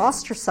wouldn't be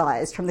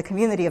ostracized from the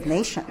community of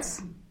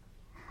nations.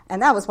 And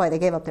that was why they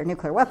gave up their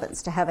nuclear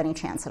weapons, to have any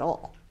chance at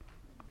all.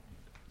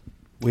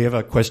 We have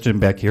a question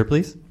back here,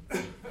 please.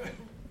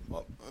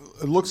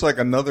 It looks like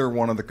another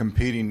one of the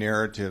competing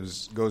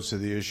narratives goes to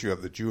the issue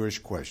of the Jewish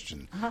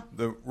question.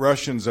 The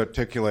Russians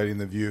articulating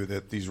the view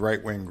that these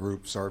right-wing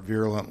groups are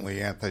virulently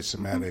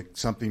anti-Semitic.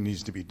 Something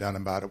needs to be done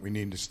about it. We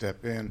need to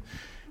step in.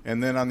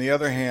 And then on the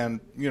other hand,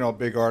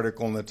 big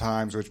article in the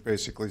Times which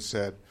basically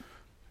said,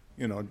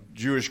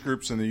 Jewish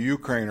groups in the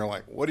Ukraine are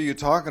like, what are you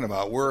talking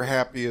about? We're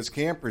happy as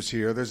campers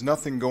here. There's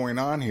nothing going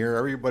on here.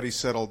 Everybody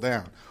settled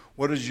down.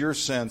 What is your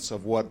sense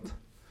of what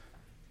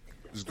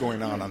is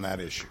going on that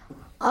issue?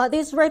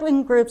 These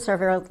right-wing groups are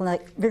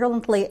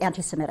virulently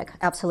anti-Semitic,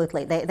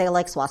 absolutely. They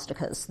like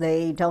swastikas.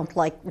 They don't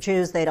like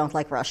Jews. They don't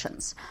like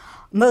Russians.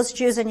 Most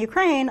Jews in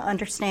Ukraine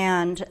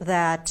understand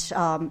that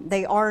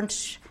they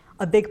aren't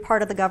a big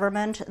part of the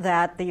government,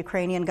 that the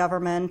Ukrainian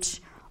government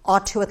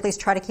ought to at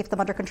least try to keep them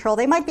under control.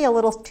 They might be a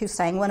little too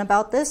sanguine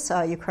about this.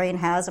 Ukraine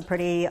has a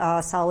pretty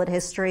solid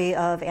history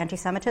of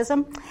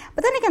anti-Semitism.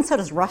 But then again, so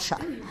does Russia.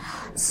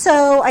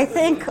 So I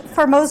think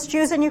for most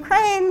Jews in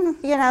Ukraine,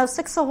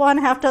 6 of one,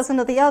 half dozen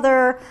of the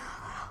other,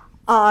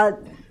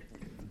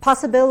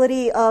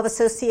 possibility of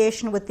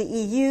association with the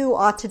EU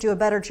ought to do a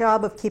better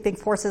job of keeping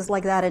forces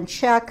like that in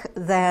check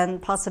than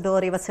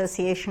possibility of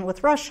association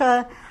with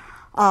Russia.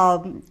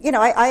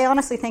 I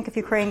honestly think if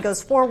Ukraine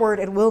goes forward,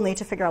 it will need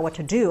to figure out what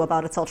to do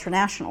about its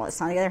ultranationalists.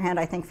 On the other hand,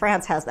 I think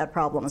France has that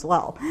problem as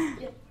well.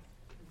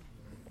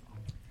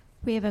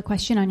 We have a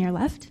question on your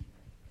left.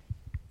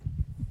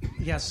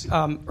 Yes.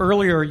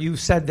 Earlier you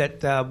said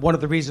that one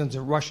of the reasons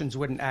the Russians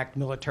wouldn't act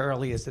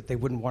militarily is that they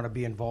wouldn't want to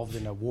be involved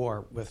in a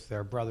war with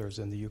their brothers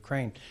in the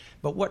Ukraine.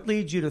 But what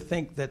leads you to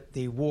think that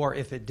the war,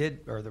 if it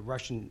did, or the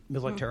Russian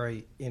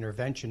military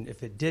intervention,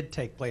 if it did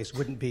take place,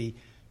 wouldn't be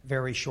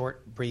very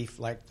short, brief,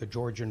 like the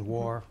Georgian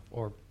War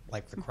or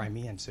like the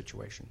Crimean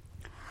situation?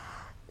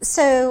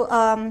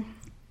 So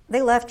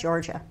they left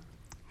Georgia.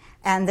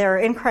 And they're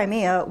in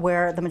Crimea,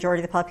 where the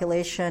majority of the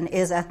population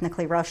is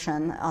ethnically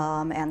Russian,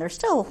 and there's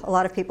still a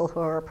lot of people who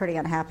are pretty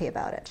unhappy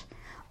about it.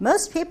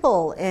 Most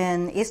people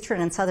in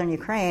eastern and southern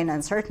Ukraine,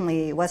 and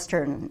certainly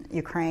western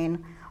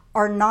Ukraine,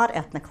 are not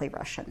ethnically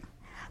Russian.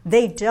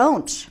 They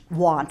don't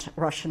want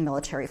Russian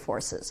military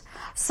forces.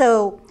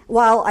 So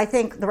while I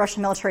think the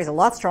Russian military is a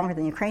lot stronger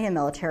than the Ukrainian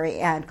military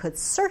and could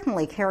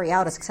certainly carry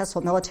out a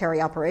successful military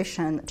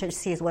operation to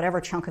seize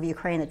whatever chunk of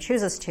Ukraine it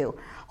chooses to,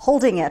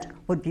 holding it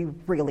would be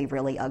really,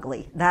 really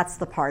ugly. That's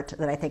the part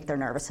that I think they're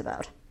nervous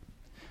about.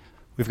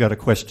 We've got a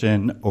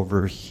question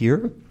over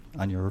here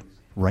on your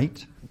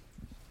right.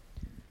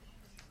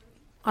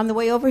 On the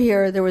way over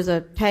here, there was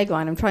a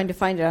tagline, I'm trying to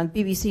find it on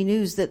BBC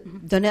News, that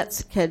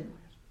Donetsk had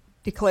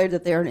declared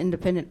that they're an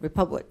independent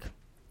republic.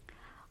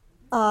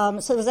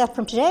 So was that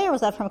from today or was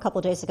that from a couple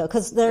of days ago?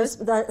 Because there's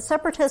the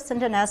separatists in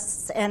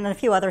Donetsk and a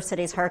few other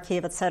cities,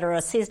 Kharkiv, et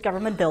cetera, seized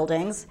government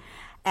buildings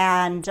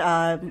and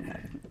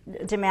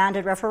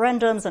demanded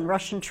referendums and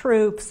Russian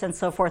troops and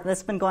so forth. And this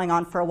has been going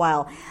on for a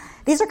while.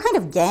 These are kind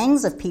of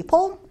gangs of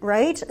people,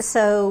 right?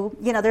 So,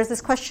 there's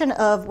this question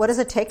of what does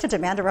it take to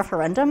demand a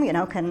referendum?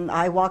 Can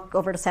I walk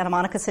over to Santa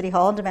Monica City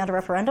Hall and demand a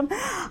referendum?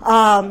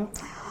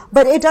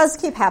 But it does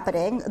keep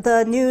happening.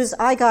 The news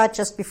I got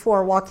just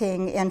before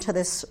walking into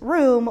this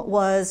room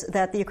was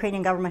that the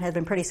Ukrainian government had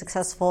been pretty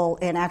successful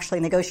in actually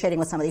negotiating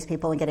with some of these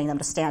people and getting them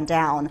to stand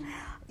down.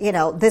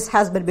 This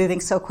has been moving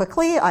so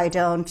quickly, I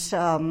don't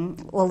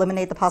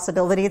eliminate the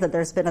possibility that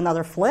there's been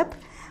another flip,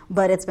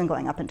 but it's been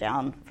going up and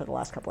down for the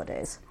last couple of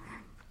days.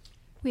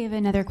 We have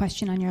another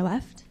question on your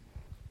left.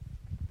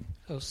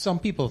 So some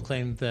people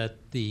claim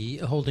that the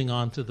holding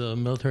on to the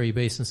military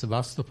base in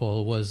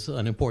Sevastopol was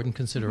an important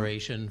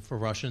consideration for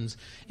Russians.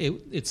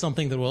 It's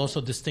something that will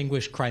also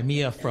distinguish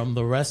Crimea from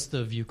the rest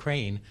of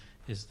Ukraine.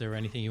 Is there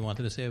anything you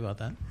wanted to say about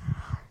that?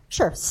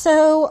 Sure.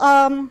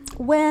 So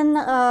when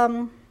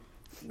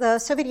the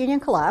Soviet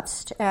Union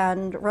collapsed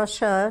and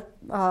Russia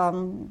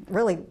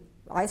really,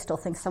 I still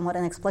think somewhat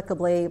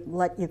inexplicably,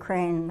 let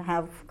Ukraine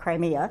have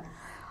Crimea,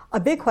 a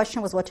big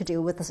question was what to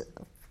do with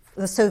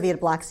the Soviet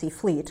Black Sea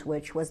Fleet,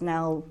 which was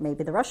now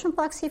maybe the Russian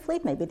Black Sea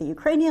Fleet, maybe the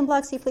Ukrainian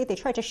Black Sea Fleet. They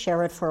tried to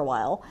share it for a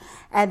while.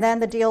 And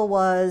then the deal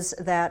was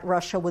that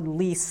Russia would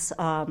lease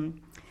the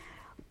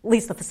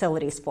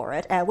facilities for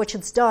it, which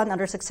it's done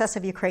under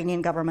successive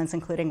Ukrainian governments,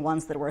 including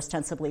ones that were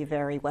ostensibly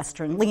very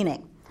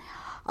Western-leaning.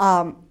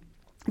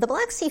 The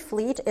Black Sea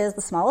Fleet is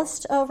the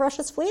smallest of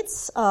Russia's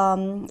fleets,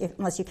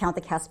 unless you count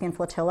the Caspian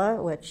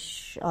Flotilla,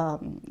 which,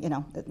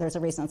 there's a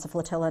reason it's a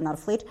flotilla, not a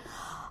fleet.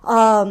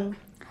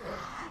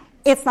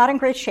 It's not in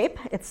great shape.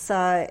 It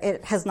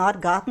has not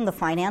gotten the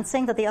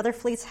financing that the other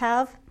fleets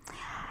have.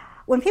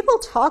 When people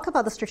talk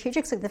about the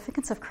strategic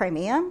significance of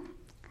Crimea,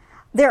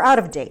 they're out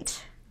of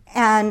date.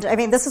 And,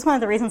 this is one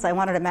of the reasons I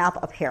wanted a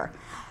map up here.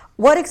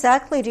 What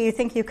exactly do you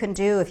think you can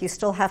do if you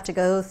still have to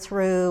go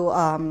through,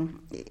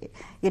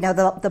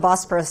 the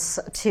Bosporus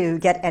to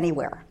get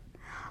anywhere?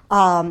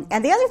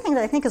 And the other thing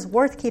that I think is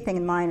worth keeping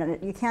in mind,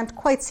 and you can't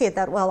quite see it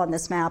that well on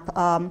this map,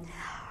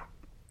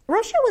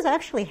 Russia was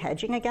actually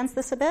hedging against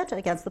this a bit,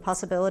 against the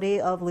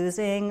possibility of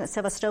losing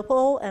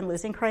Sevastopol and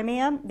losing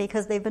Crimea,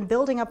 because they've been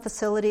building up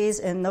facilities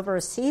in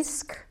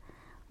Novorossiysk,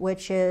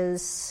 which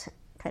is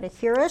kind of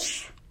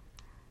here-ish.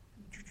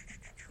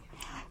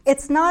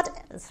 It's a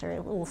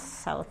little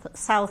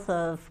south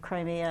of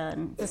Crimea,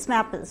 and this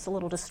map is a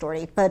little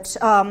distorted, but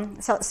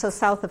so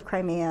south of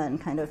Crimea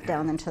and kind of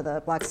down into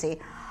the Black Sea.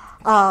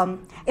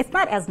 It's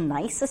not as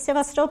nice as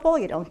Sevastopol.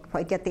 You don't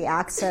quite get the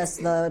access.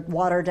 The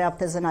water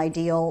depth isn't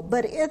ideal,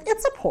 but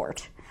it's a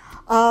port.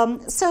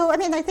 So, I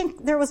mean, I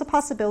think there was a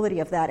possibility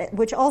of that,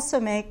 which also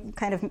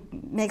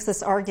makes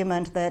this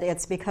argument that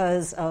it's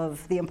because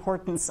of the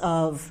importance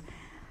of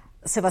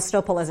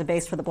Sevastopol as a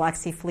base for the Black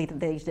Sea Fleet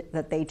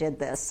that they did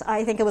this.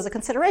 I think it was a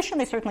consideration.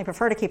 They certainly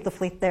prefer to keep the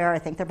fleet there. I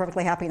think they're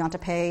perfectly happy not to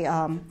pay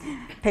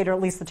to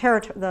lease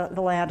the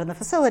land and the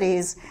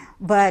facilities,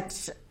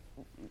 but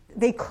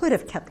they could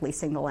have kept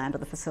leasing the land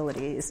and the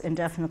facilities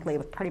indefinitely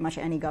with pretty much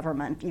any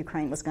government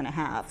Ukraine was going to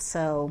have.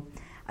 So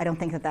I don't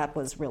think that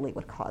was really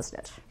what caused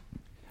it.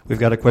 We've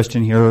got a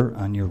question here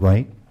on your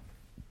right.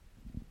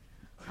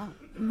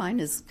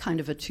 Mine is kind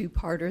of a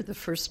two-parter. The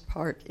first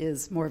part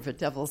is more of a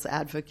devil's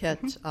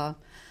advocate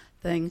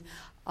thing.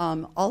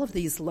 All of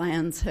these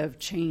lands have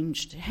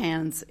changed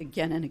hands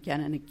again and again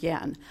and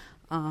again.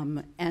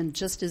 And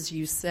just as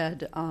you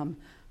said,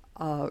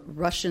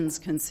 Russians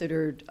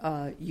considered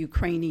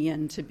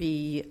Ukrainian to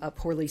be a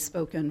poorly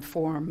spoken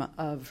form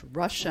of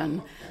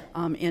Russian.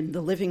 In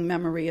the living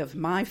memory of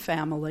my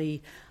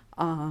family,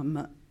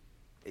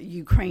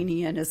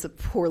 Ukrainian is a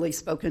poorly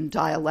spoken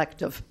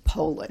dialect of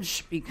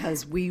Polish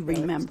because we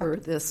remember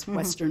this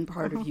western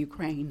part of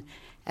Ukraine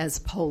as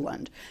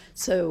Poland.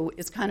 So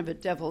it's kind of a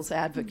devil's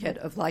advocate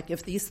of like,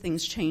 if these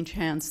things change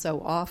hands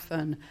so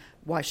often,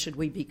 why should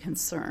we be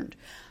concerned?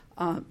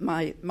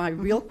 My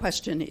real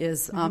question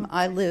is,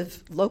 I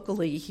live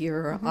locally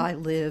here. I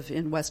live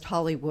in West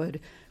Hollywood,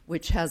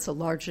 which has a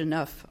large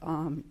enough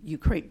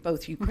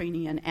both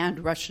Ukrainian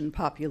and Russian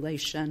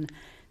population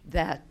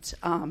that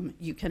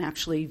you can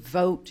actually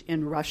vote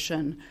in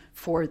Russian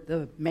for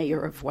the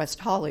mayor of West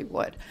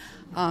Hollywood.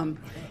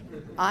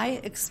 I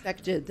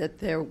expected that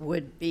there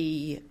would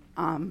be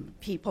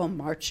people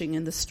marching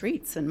in the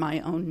streets in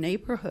my own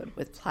neighborhood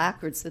with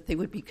placards, that they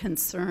would be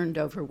concerned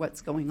over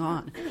what's going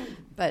on.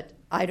 But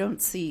I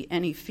don't see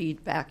any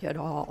feedback at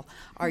all.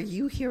 Are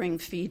you hearing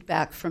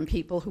feedback from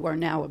people who are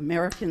now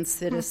American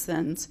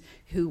citizens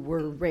who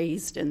were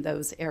raised in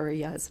those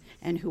areas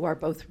and who are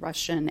both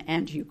Russian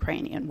and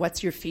Ukrainian?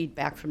 What's your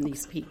feedback from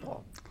these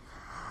people?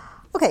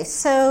 Okay,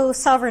 so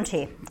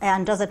sovereignty,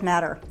 and does it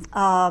matter?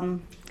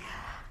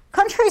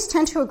 Countries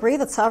tend to agree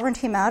that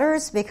sovereignty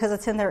matters because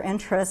it's in their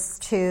interests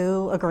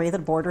to agree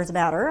that borders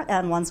matter.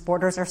 And once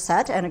borders are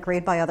set and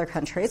agreed by other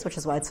countries, which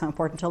is why it's so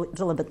important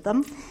to limit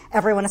them,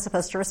 everyone is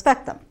supposed to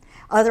respect them.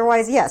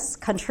 Otherwise, yes,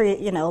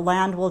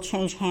 land will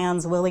change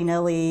hands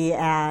willy-nilly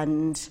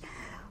and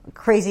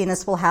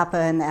craziness will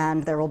happen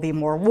and there will be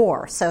more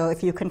war. So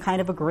if you can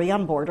kind of agree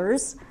on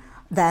borders,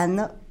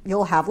 then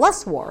you'll have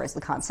less war is the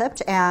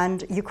concept.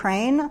 And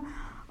Ukraine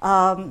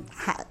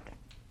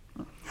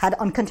had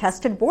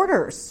uncontested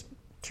borders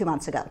 2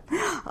 months ago.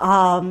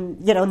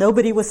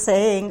 Nobody was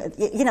saying,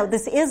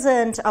 this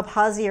isn't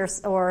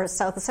Abkhazia or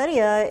South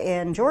Ossetia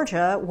in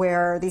Georgia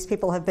where these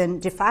people have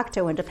been de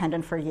facto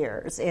independent for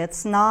years.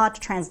 It's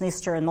not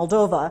Transnistria in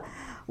Moldova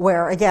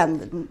where,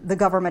 again, the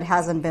government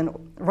hasn't been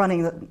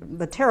running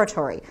the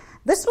territory.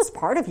 This was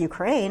part of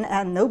Ukraine,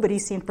 and nobody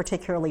seemed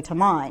particularly to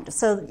mind.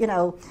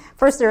 So,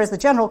 first there is the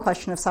general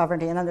question of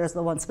sovereignty, and then there's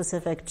the one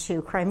specific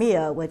to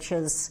Crimea, which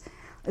is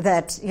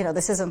that,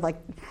 this isn't like,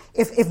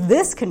 if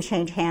this can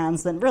change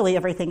hands, then really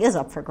everything is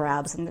up for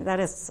grabs, and that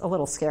is a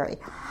little scary.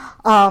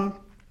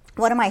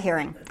 What am I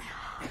hearing?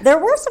 There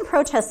were some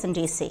protests in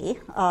D.C.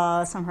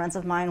 Some friends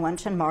of mine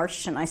went and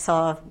marched, and I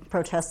saw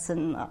protests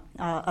in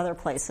other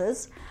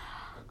places.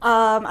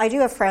 I do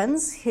have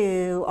friends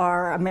who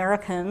are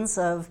Americans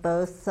of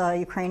both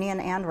Ukrainian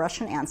and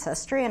Russian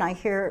ancestry, and I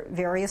hear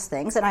various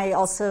things. And I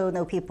also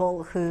know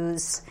people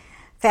whose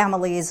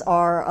families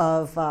are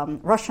of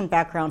Russian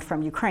background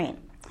from Ukraine.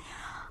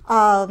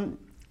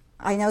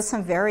 I know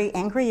some very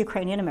angry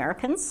Ukrainian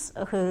Americans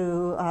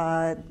who,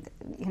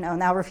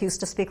 now refuse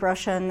to speak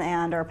Russian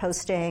and are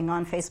posting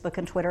on Facebook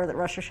and Twitter that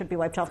Russia should be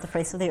wiped off the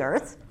face of the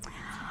earth.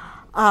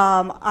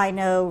 I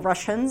know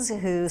Russians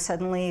who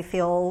suddenly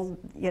feel,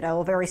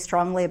 very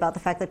strongly about the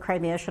fact that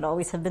Crimea should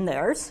always have been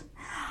theirs.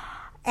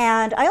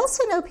 And I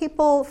also know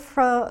people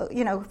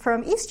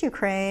from East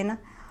Ukraine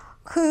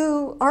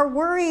who are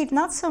worried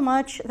not so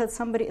much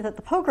that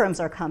the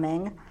pogroms are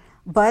coming,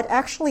 but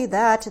actually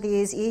that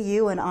these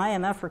EU and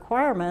IMF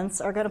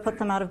requirements are going to put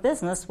them out of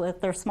business with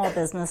their small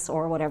business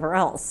or whatever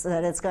else,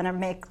 that it's going to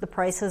make the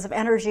prices of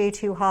energy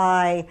too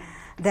high,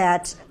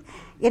 that,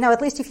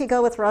 at least if you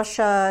go with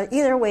Russia,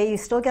 either way, you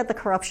still get the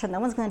corruption. No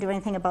one's going to do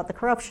anything about the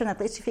corruption. At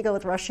least if you go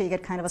with Russia, you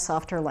get kind of a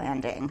softer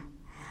landing,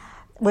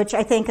 which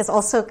I think is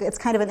also, it's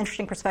kind of an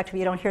interesting perspective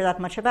you don't hear that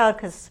much about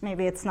because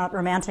maybe it's not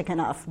romantic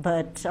enough,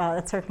 but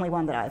it's certainly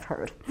one that I've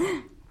heard.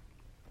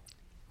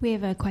 We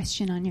have a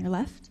question on your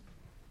left.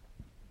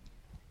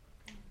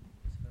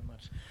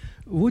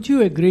 Would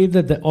you agree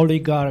that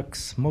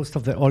most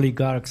of the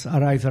oligarchs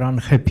are either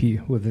unhappy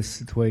with this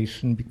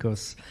situation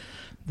because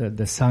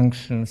the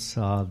sanctions,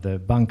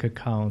 the bank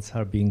accounts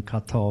are being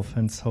cut off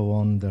and so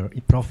on, their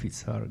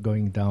profits are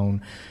going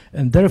down.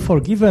 And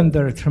therefore, given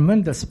their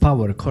tremendous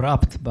power,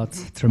 corrupt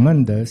but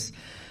tremendous,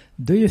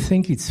 do you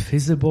think it's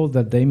feasible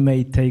that they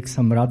may take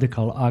some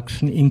radical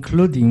action,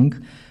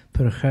 including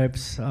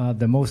perhaps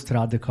the most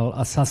radical,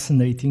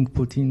 assassinating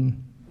Putin?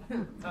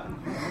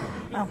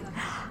 Oh.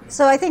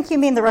 So I think you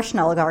mean the Russian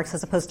oligarchs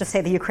as opposed to, say,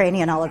 the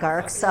Ukrainian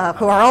oligarchs,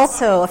 who are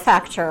also a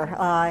factor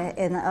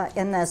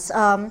in this.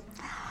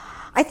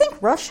 I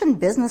think Russian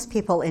business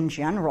people in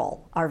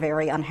general are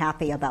very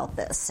unhappy about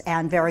this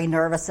and very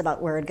nervous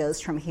about where it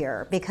goes from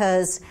here,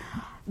 because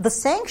the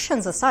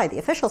sanctions aside, the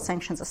official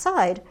sanctions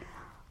aside,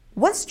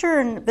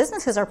 Western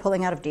businesses are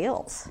pulling out of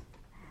deals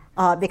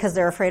because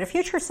they're afraid of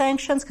future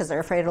sanctions, because they're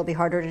afraid it'll be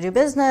harder to do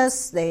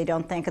business. They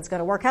don't think it's going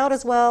to work out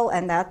as well,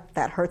 and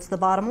that hurts the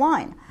bottom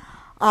line.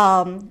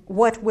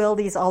 What will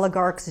these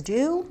oligarchs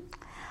do?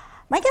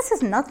 My guess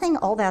is nothing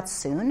all that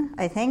soon.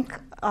 I think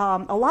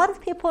a lot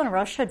of people in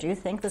Russia do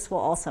think this will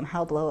all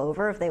somehow blow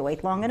over if they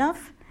wait long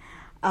enough.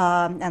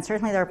 And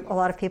certainly there are a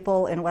lot of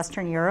people in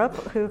Western Europe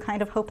who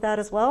kind of hope that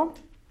as well.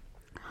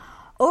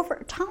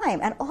 Over time,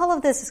 and all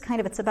of this is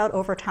it's about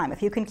over time.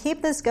 If you can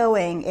keep this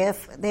going,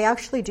 if they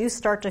actually do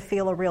start to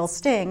feel a real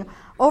sting,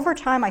 over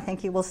time I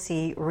think you will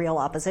see real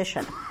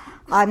opposition.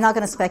 I'm not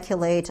going to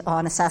speculate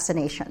on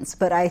assassinations,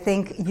 but I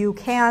think you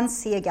can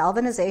see a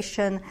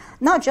galvanization,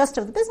 not just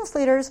of the business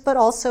leaders, but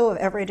also of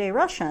everyday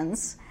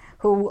Russians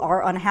who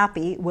are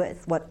unhappy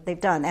with what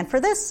they've done. And for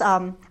this,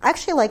 I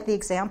actually like the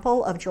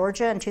example of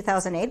Georgia in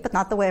 2008, but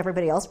not the way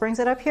everybody else brings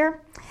it up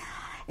here.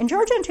 In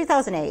Georgia in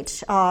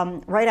 2008,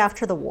 right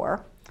after the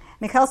war,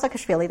 Mikhail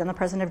Saakashvili, then the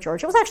president of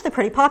Georgia, was actually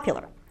pretty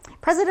popular.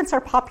 Presidents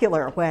are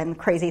popular when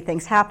crazy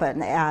things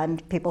happen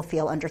and people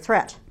feel under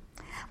threat.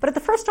 But at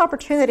the first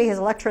opportunity, his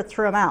electorate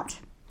threw him out,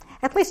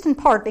 at least in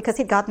part because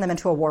he'd gotten them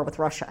into a war with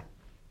Russia.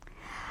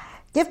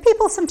 Give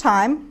people some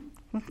time,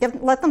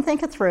 let them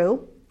think it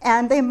through,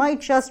 and they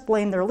might just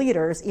blame their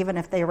leaders even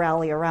if they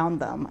rally around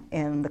them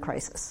in the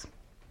crisis.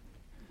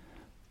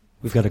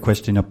 We've got a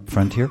question up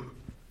front here.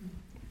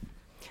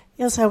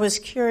 Yes, I was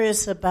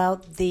curious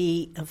about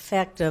the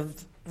effect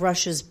of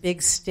Russia's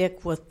big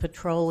stick with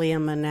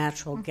petroleum and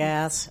natural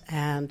gas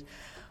and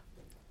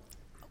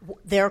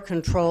their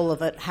control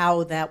of it,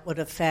 how that would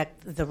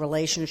affect the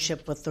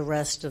relationship with the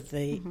rest of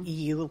the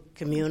EU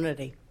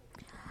community.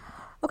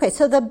 Okay,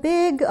 so the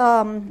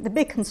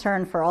big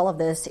concern for all of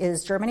this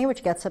is Germany,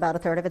 which gets about a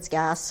third of its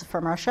gas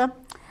from Russia.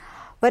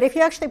 But if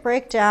you actually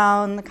break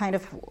down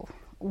the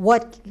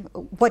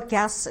what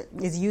gas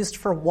is used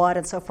for what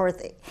and so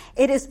forth,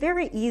 it is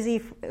very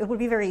easy. It would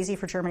be very easy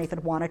for Germany if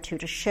it wanted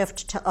to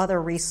shift to other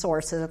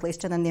resources, at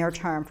least in the near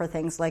term, for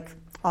things like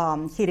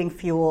heating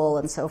fuel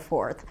and so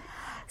forth.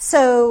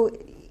 So,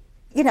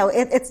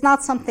 it's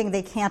not something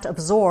they can't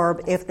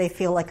absorb if they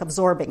feel like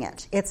absorbing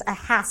it. It's a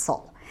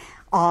hassle.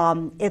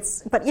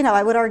 But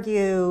I would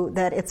argue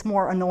that it's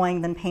more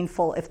annoying than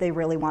painful if they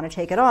really want to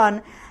take it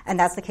on, and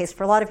that's the case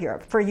for a lot of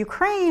Europe. For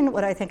Ukraine,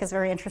 what I think is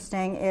very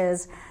interesting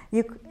is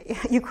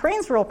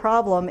Ukraine's real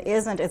problem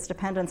isn't its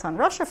dependence on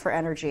Russia for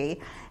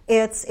energy,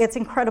 it's its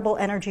incredible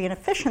energy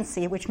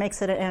inefficiency, which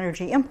makes it an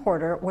energy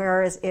importer,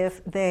 whereas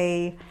if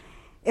they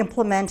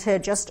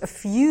implemented just a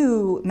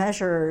few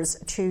measures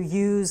to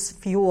use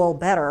fuel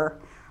better,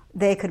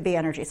 they could be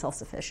energy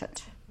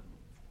self-sufficient.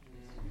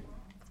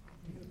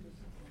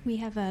 We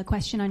have a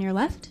question on your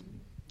left.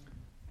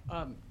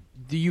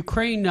 The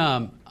Ukraine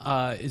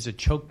is a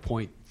choke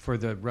point for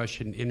the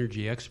Russian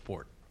energy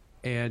export,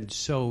 and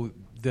so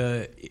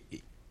the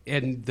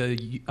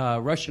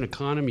Russian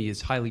economy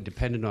is highly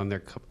dependent on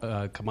their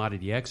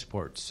commodity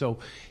exports. So,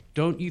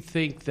 don't you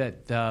think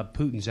that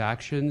Putin's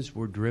actions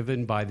were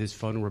driven by this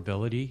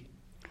vulnerability?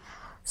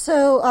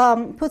 So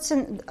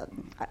Putin,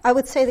 I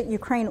would say that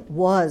Ukraine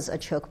was a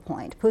choke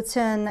point.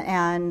 Putin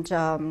and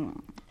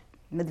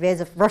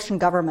Medvedev, Russian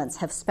governments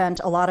have spent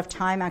a lot of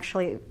time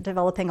actually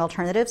developing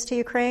alternatives to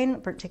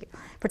Ukraine,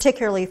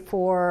 particularly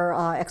for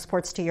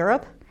exports to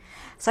Europe.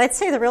 So I'd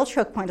say the real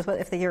choke point is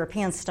if the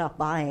Europeans stop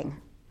buying.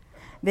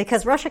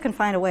 Because Russia can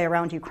find a way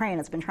around Ukraine.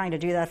 It's been trying to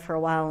do that for a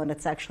while, and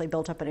it's actually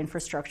built up an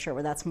infrastructure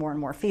where that's more and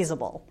more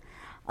feasible.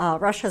 So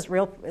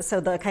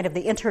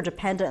the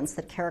interdependence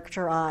that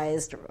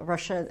characterized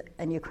Russia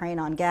and Ukraine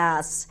on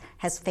gas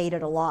has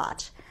faded a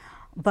lot.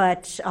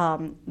 But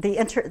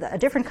a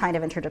different kind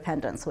of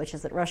interdependence, which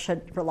is that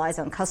Russia relies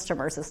on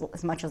customers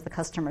as much as the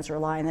customers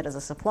rely on it as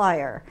a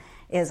supplier,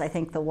 is, I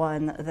think, the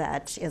one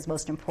that is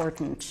most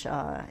important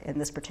in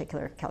this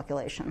particular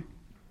calculation.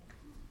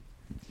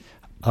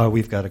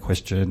 We've got a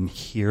question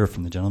here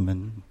from the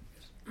gentleman.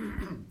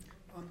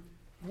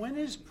 When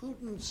is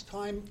Putin's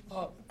time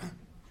up?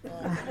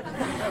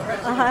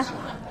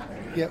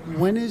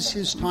 When is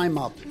his time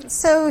up?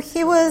 So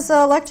he was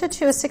elected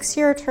to a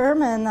 6-year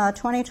term in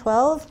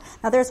 2012.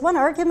 Now, there's one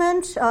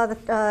argument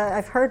that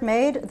I've heard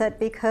made that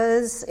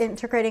because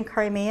integrating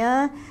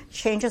Crimea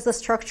changes the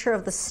structure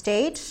of the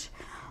state,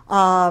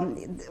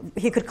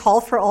 he could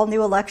call for all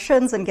new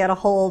elections and get a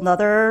whole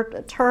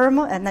nother term,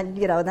 and then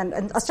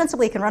and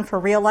ostensibly he can run for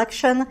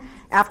re-election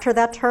after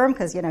that term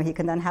because he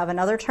can then have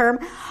another term.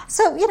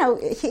 So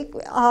he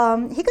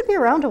could be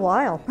around a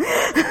while.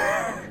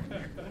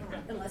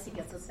 Unless he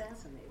gets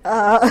assassinated.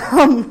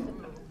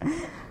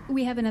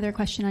 We have another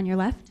question on your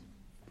left.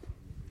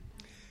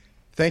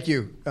 Thank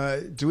you.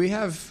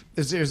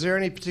 Is there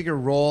any particular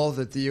role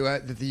that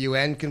the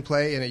UN can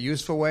play in a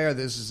useful way, or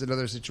this is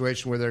another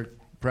situation where they're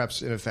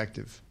perhaps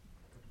ineffective?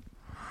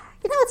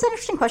 It's an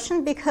interesting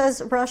question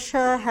because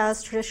Russia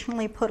has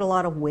traditionally put a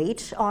lot of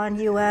weight on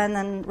UN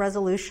and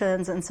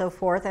resolutions and so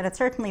forth, and it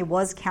certainly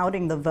was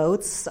counting the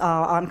votes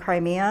on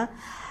Crimea.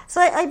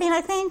 So,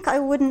 I think I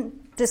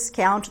wouldn't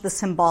discount the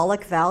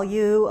symbolic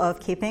value of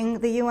keeping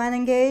the UN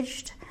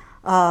engaged.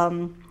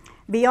 Beyond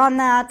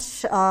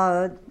that,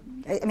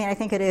 I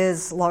think it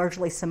is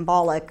largely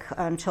symbolic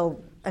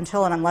until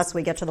and unless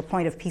we get to the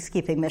point of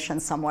peacekeeping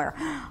missions somewhere,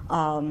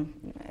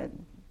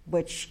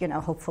 which,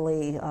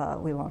 hopefully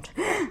we won't.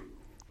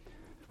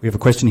 We have a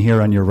question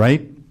here on your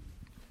right.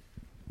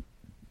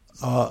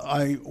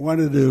 I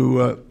wanted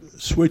to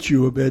switch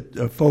you a bit,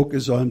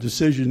 focus on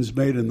decisions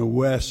made in the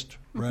West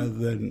rather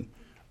than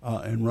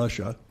in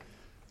Russia.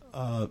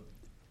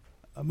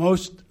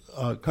 Most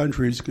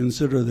countries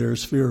consider their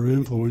sphere of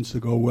influence to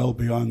go well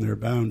beyond their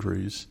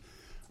boundaries.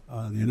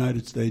 The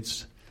United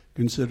States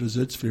considers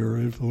its sphere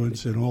of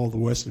influence in all the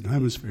Western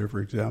Hemisphere, for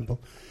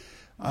example.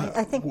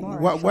 I think more.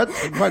 What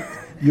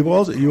you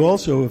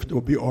also have to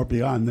be, or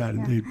beyond that,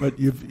 indeed. But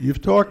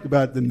you've talked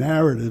about the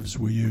narratives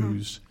we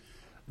use,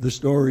 the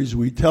stories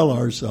we tell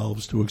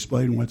ourselves to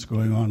explain what's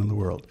going on in the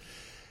world.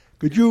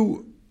 Could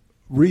you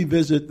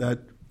revisit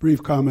that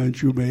brief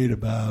comment you made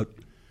about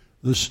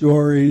the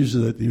stories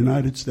that the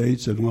United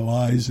States and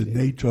allies in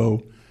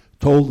NATO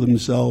told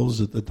themselves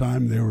at the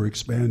time they were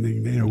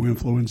expanding NATO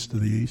influence to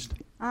the east?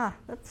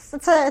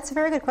 It's a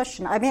very good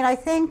question. I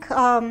think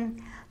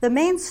the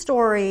main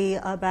story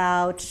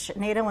about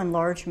NATO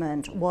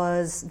enlargement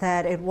was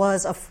that it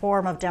was a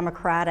form of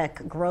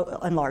democratic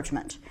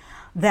enlargement,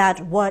 that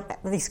what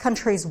these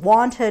countries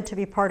wanted to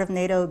be part of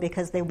NATO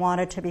because they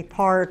wanted to be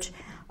part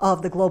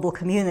of the global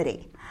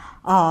community,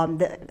 of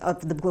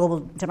the global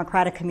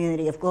democratic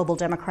community, of global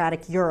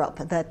democratic Europe,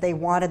 that they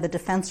wanted the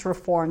defense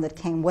reform that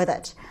came with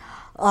it.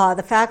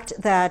 The fact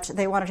that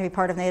they wanted to be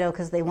part of NATO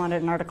because they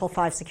wanted an Article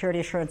 5 security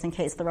assurance in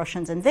case the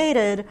Russians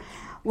invaded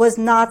was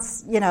not,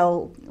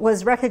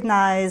 was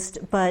recognized.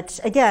 But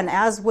again,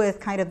 as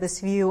with kind of this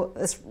view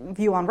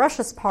on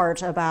Russia's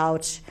part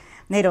about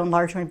NATO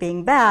enlargement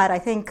being bad, I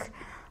think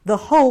the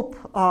hope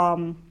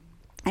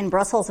in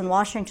Brussels and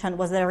Washington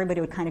was that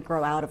everybody would kind of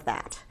grow out of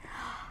that.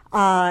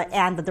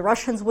 And that the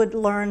Russians would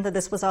learn that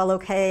this was all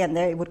okay and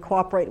they would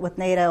cooperate with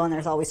NATO, and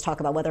there's always talk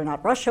about whether or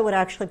not Russia would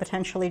actually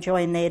potentially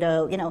join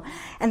NATO,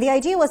 And the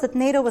idea was that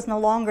NATO was no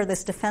longer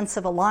this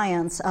defensive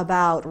alliance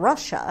about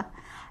Russia.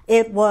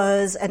 It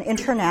was an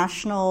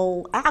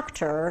international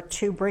actor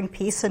to bring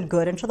peace and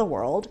good into the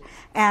world,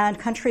 and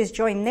countries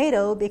joined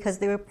NATO because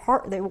they were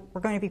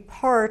going to be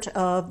part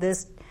of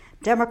this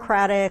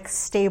democratic,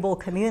 stable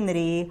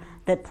community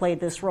that played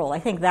this role. I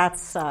think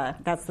that's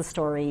the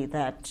story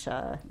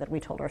that we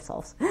told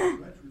ourselves. In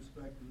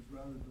retrospect, it was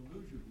rather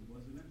delusional,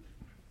 wasn't it?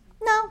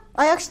 No,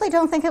 I actually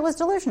don't think it was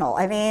delusional.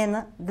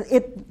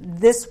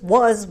 This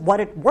was what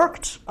it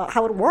worked,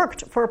 how it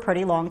worked for a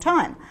pretty long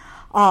time.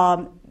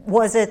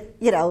 Was it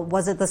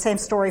the same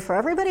story for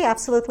everybody?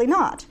 Absolutely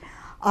not.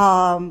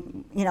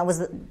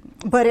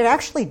 But it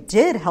actually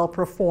did help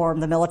reform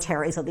the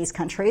militaries of these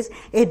countries.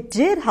 It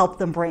did help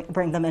them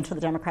bring them into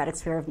the democratic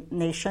sphere of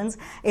nations.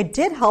 It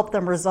did help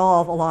them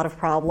resolve a lot of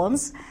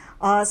problems.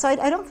 So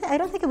I don't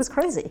think it was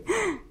crazy.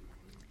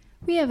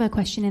 We have a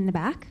question in the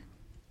back.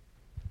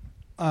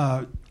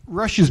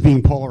 Russia's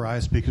being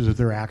polarized because of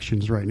their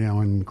actions right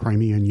now in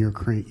Crimea and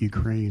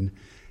Ukraine.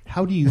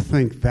 How do you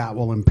think that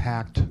will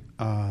impact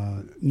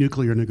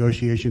nuclear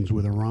negotiations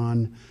with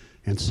Iran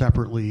and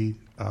separately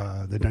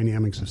the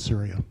dynamics of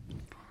Syria?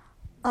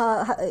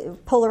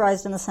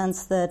 Polarized in the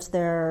sense that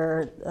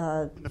they're...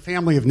 the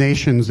family of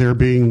nations, they're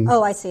being...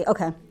 Oh, I see.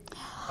 Okay.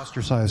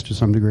 Ostracized to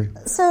some degree.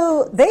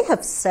 So they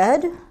have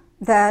said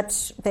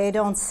that they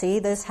don't see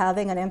this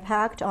having an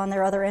impact on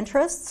their other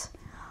interests.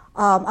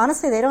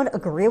 Honestly, they don't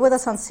agree with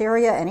us on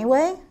Syria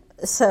anyway,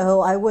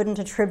 so I wouldn't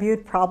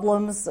attribute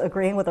problems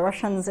agreeing with the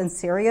Russians in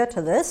Syria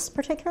to this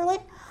particularly.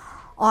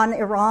 On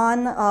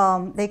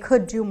Iran, they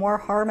could do more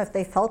harm if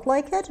they felt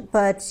like it,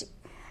 but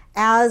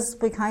as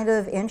we kind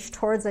of inch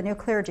towards a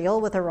nuclear deal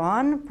with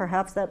Iran,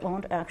 perhaps that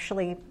won't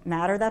actually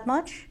matter that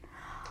much.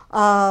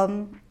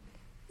 I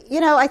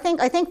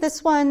think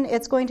this one,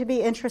 it's going to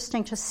be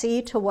interesting to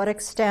see to what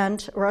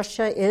extent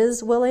Russia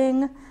is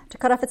willing to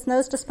cut off its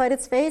nose to spite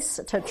its face,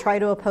 to try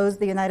to oppose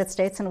the United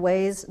States in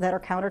ways that are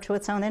counter to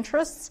its own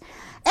interests,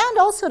 and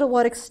also to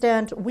what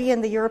extent we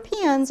and the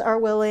Europeans are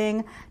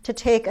willing to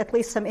take at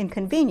least some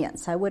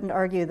inconvenience. I wouldn't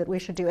argue that we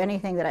should do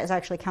anything that is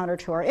actually counter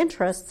to our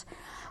interests,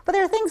 but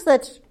there are things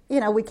that,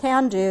 we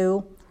can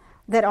do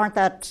that aren't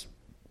that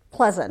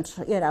pleasant,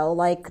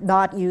 like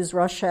not use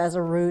Russia as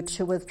a route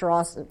to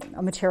withdraw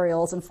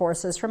materials and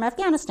forces from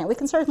Afghanistan. We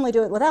can certainly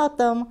do it without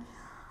them,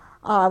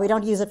 We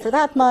don't use it for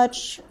that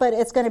much, but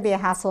it's going to be a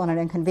hassle and an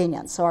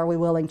inconvenience. So are we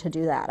willing to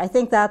do that? I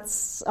think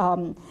that's,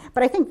 but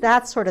I think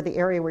that's sort of the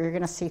area where you're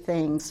going to see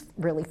things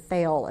really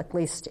fail, at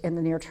least in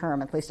the near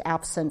term, at least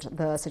absent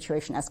the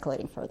situation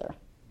escalating further.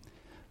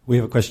 We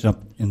have a question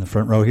up in the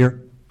front row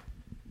here.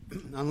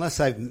 Unless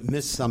I've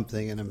missed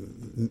something and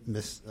I'm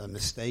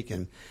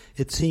mistaken,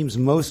 it seems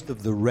most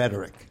of the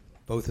rhetoric,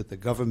 both at the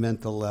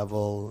governmental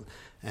level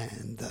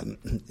and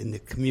in the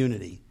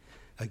community,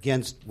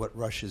 against what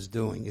Russia's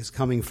doing is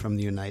coming from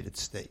the United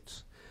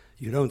States.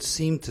 You don't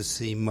seem to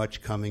see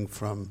much coming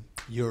from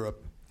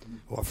Europe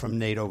or from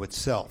NATO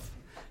itself.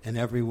 And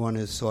everyone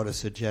is sort of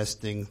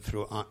suggesting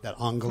that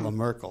Angela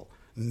Merkel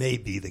may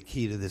be the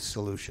key to this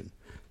solution.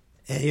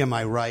 A, am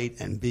I right?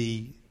 And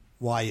B,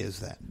 why is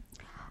that?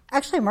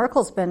 Actually,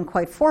 Merkel's been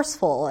quite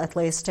forceful, at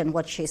least in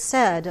what she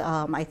said.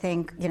 I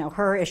think,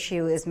 her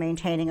issue is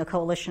maintaining a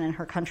coalition in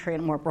her country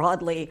and more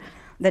broadly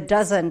that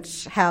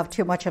doesn't have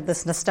too much of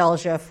this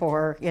nostalgia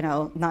for,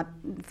 not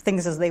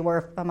things as they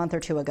were a month or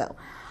two ago.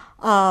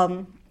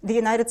 The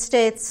United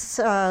States,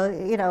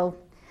 the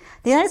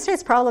United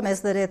States problem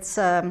is that it's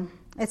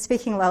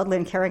speaking loudly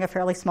and carrying a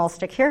fairly small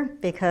stick here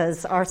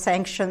because our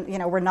sanction,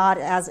 we're not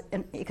as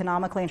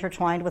economically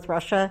intertwined with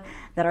Russia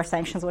that our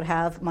sanctions would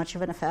have much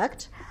of an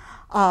effect.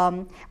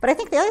 But I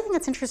think the other thing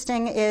that's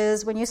interesting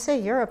is when you say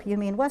Europe, you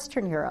mean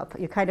Western Europe.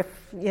 You kind of,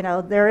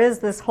 there is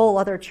this whole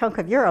other chunk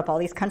of Europe, all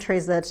these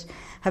countries that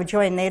have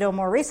joined NATO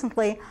more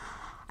recently,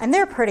 and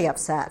they're pretty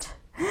upset.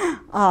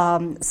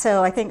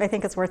 So I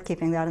think it's worth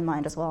keeping that in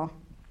mind as well.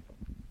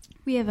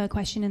 We have a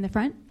question in the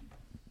front.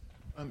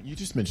 You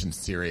just mentioned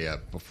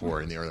Syria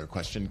before in the earlier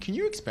question. Can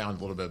you expound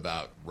a little bit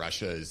about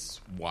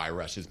why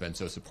Russia's been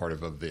so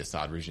supportive of the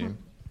Assad regime?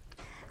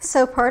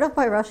 So part of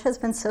why Russia has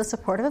been so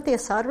supportive of the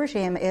Assad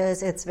regime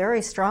is its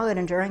very strong and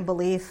enduring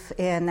belief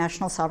in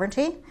national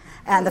sovereignty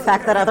and the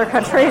fact that other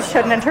countries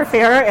shouldn't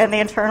interfere in the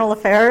internal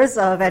affairs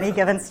of any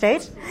given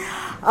state.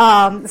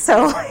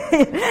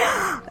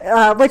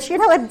 Which,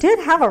 it did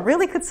have a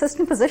really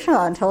consistent position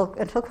on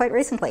until quite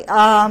recently.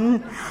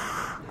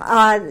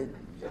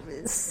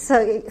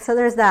 So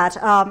there's that.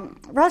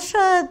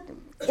 Russia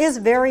is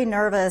very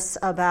nervous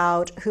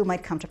about who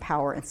might come to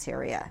power in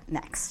Syria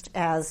next,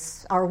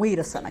 as are we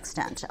to some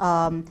extent.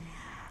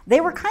 They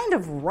were kind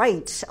of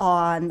right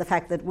on the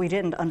fact that we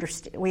in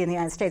the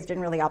United States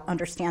didn't really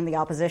understand the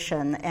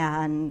opposition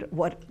and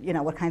what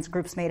kinds of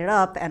groups made it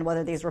up and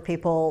whether these were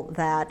people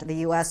that the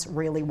U.S.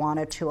 really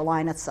wanted to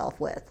align itself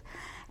with.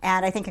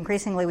 And I think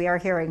increasingly we are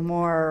hearing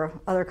more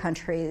other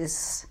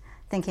countries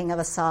thinking of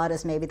Assad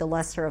as maybe the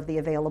lesser of the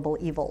available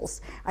evils.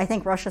 I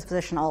think Russia's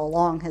position all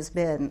along has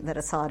been that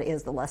Assad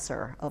is the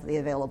lesser of the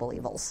available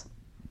evils.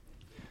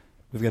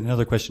 We've got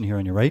another question here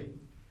on your right.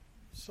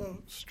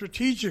 So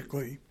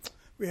strategically,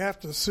 we have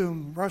to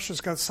assume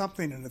Russia's got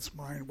something in its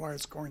mind why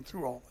it's going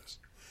through all this.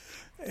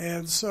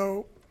 And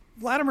so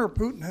Vladimir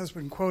Putin has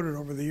been quoted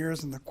over the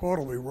years, and the quote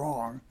will be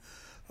wrong,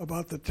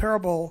 about the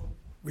terrible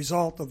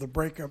result of the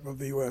breakup of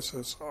the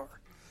USSR.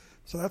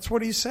 So that's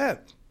what he said.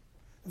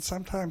 And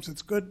sometimes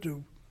it's good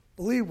to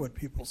believe what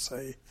people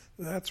say.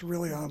 That's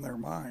really on their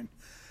mind.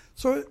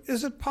 So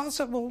is it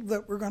possible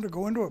that we're going to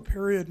go into a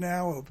period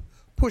now of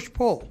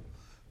push-pull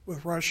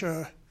with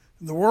Russia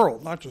and the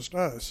world, not just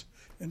us,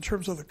 in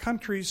terms of the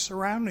countries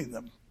surrounding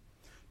them,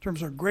 in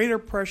terms of greater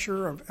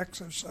pressure of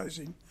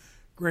exercising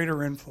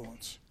greater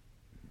influence?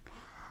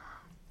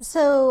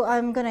 So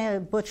I'm going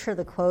to butcher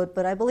the quote,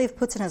 but I believe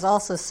Putin has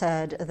also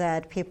said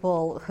that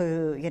people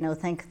who,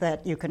 think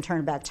that you can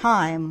turn back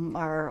time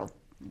are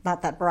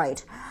not that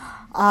bright,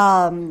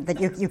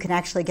 that you can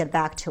actually get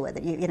back to it.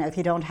 That if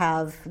you don't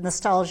have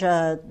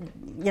nostalgia,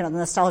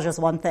 nostalgia is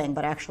one thing,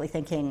 but actually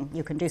thinking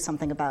you can do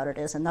something about it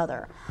is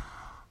another.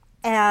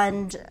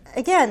 And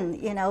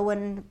again,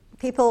 when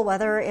people,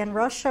 whether in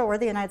Russia or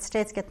the United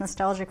States, get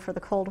nostalgic for the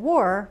Cold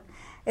War,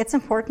 it's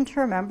important to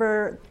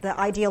remember the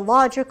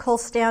ideological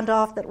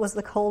standoff that was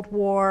the Cold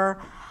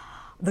War,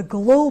 the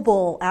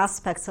global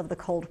aspects of the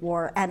Cold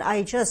War, and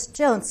I just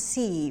don't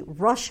see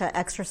Russia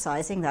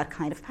exercising that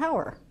kind of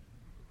power.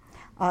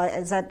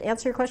 Does that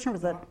answer your question? Or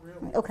was that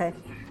really? Okay?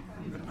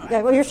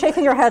 Yeah, well, you're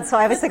shaking your head, so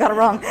I obviously got it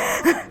wrong.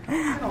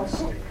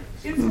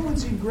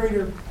 Influencing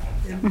greater,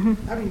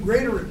 having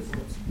greater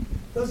influence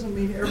doesn't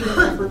mean every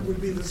effort would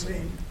be the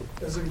same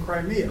as in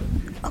Crimea.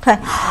 Okay.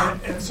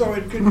 And so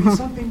it could be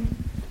something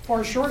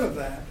far short of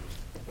that,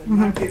 but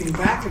not getting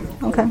back in the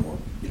Cold War,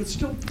 but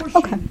still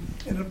pushing.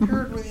 In a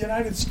period where the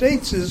United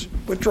States is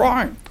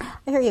withdrawing.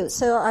 I hear you.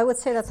 So I would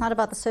say that's not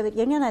about the Soviet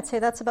Union. I'd say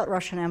that's about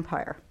Russian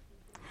Empire.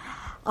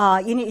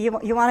 You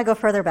want to go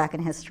further back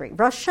in history.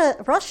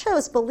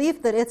 Russia's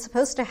belief that it's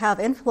supposed to have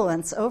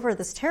influence over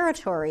this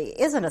territory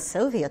isn't a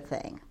Soviet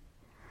thing.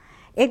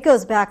 It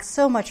goes back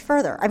so much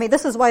further. I mean,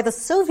 this is why the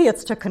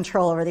Soviets took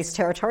control over these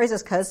territories,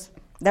 is because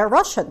they're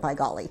Russian, by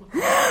golly.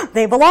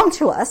 They belong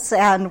to us,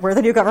 and we're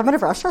the new government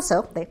of Russia,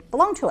 so they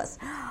belong to us.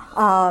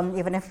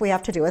 Even if we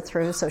have to do it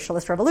through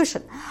socialist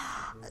revolution.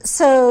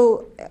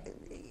 So,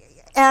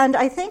 and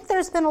I think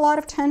there's been a lot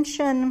of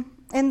tension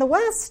in the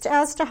West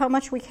as to how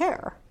much we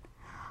care.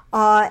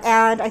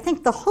 And I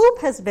think the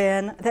hope has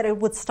been that it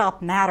would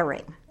stop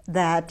mattering,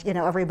 that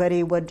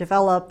everybody would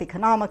develop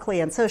economically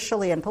and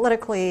socially and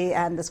politically,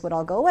 and this would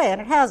all go away,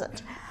 and it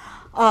hasn't.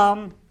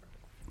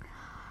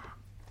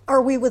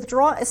 Are we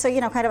withdrawing? So,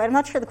 I'm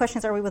not sure the question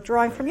is, are we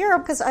withdrawing from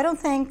Europe? Because I don't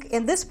think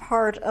in this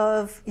part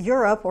of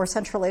Europe or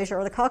Central Asia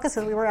or the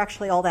Caucasus we were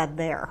actually all that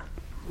there.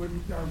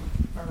 When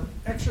our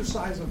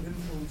exercise of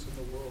influence in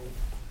the world,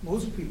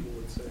 most people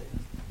would say,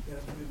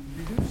 has been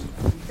reduced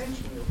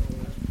intentionally over the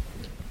last few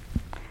years.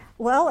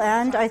 Well,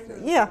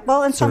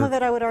 and some of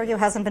it, I would argue,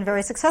 hasn't been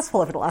very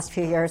successful over the last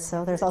few years,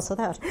 so there's also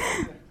that.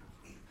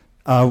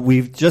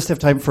 We just have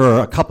time for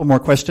a couple more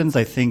questions.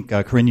 I think,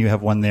 Corinne, you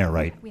have one there,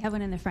 right? We have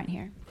one in the front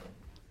here.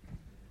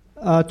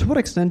 To what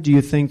extent do you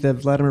think that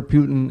Vladimir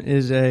Putin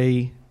is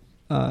a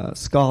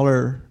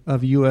scholar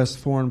of U.S.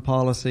 foreign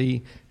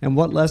policy, and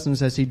what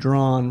lessons has he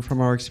drawn from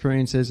our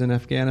experiences in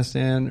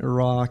Afghanistan,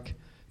 Iraq,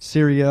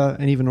 Syria,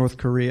 and even North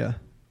Korea?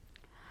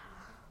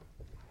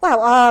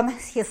 Well,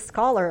 he's a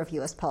scholar of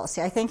U.S.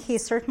 policy. I think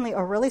he's certainly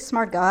a really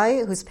smart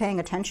guy who's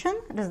paying attention.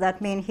 Does that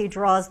mean he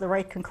draws the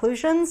right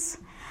conclusions?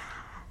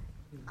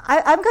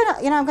 I'm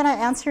gonna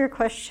answer your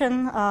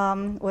question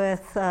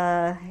with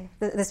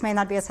this may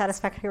not be a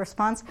satisfactory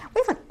response.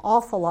 We have an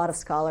awful lot of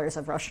scholars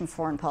of Russian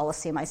foreign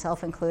policy,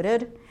 myself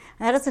included, and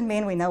that doesn't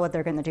mean we know what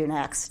they're going to do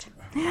next.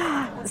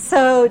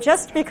 So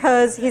just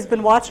because he's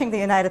been watching the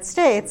United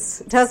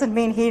States doesn't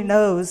mean he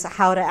knows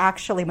how to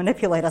actually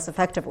manipulate us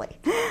effectively.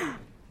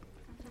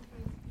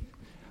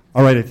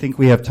 All right, I think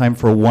we have time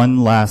for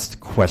one last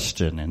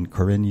question. And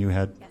Corinne, you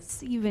had...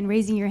 Yes, you've been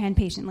raising your hand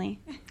patiently.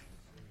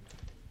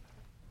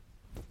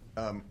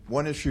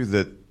 One issue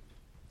that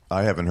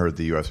I haven't heard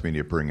the U.S.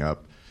 media bring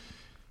up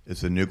is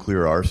the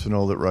nuclear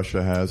arsenal that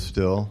Russia has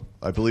still.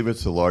 I believe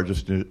it's the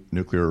largest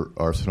nuclear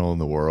arsenal in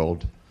the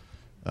world.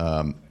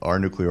 Our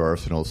nuclear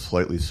arsenal is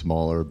slightly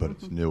smaller, but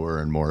it's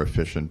newer and more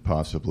efficient,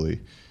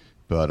 possibly.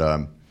 But,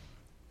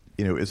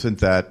 isn't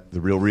that the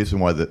real reason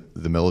why the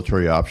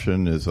military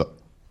option is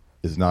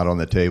not on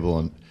the table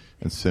and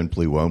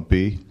simply won't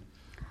be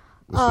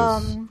with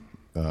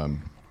this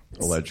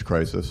alleged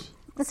crisis?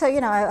 So,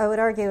 I would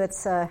argue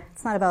it's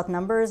not about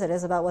numbers. It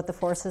is about what the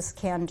forces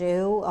can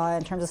do.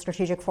 In terms of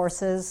strategic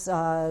forces,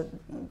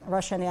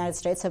 Russia and the United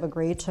States have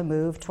agreed to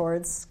move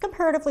towards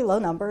comparatively low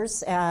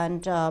numbers.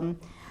 And the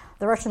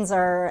Russians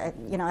are,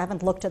 I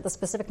haven't looked at the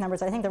specific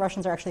numbers. I think the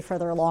Russians are actually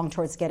further along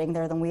towards getting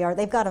there than we are.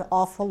 They've got an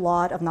awful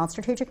lot of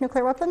non-strategic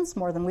nuclear weapons,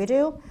 more than we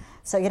do.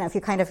 So,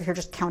 if you're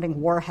just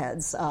counting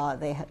warheads,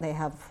 they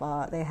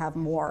have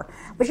more.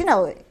 But,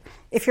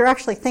 if you're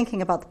actually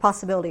thinking about the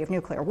possibility of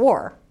nuclear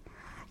war,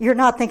 you're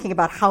not thinking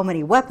about how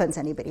many weapons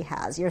anybody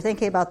has. You're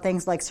thinking about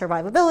things like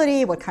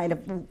survivability, what kind of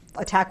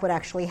attack would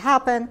actually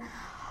happen.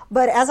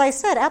 But as I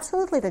said,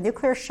 absolutely, the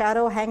nuclear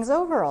shadow hangs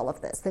over all of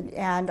this.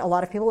 And a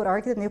lot of people would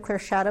argue the nuclear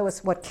shadow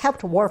is what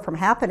kept war from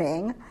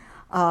happening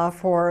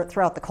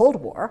throughout the Cold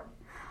War.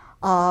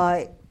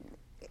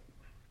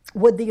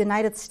 Would the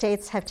United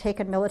States have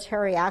taken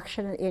military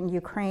action in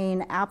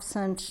Ukraine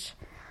absent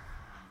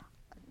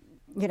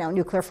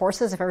nuclear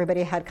forces if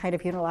everybody had kind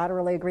of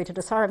unilaterally agreed to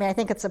disarm? I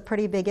think it's a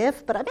pretty big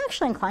if, but I'm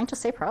actually inclined to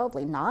say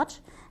probably not,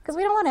 because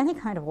we don't want any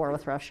kind of war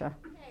with Russia.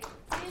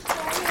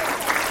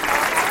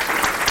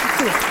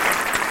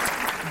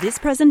 This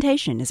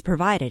presentation is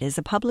provided as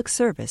a public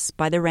service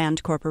by the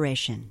RAND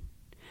Corporation.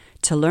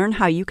 To learn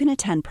how you can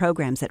attend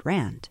programs at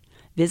RAND,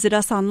 visit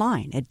us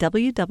online at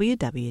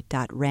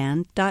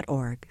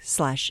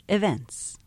www.rand.org/events.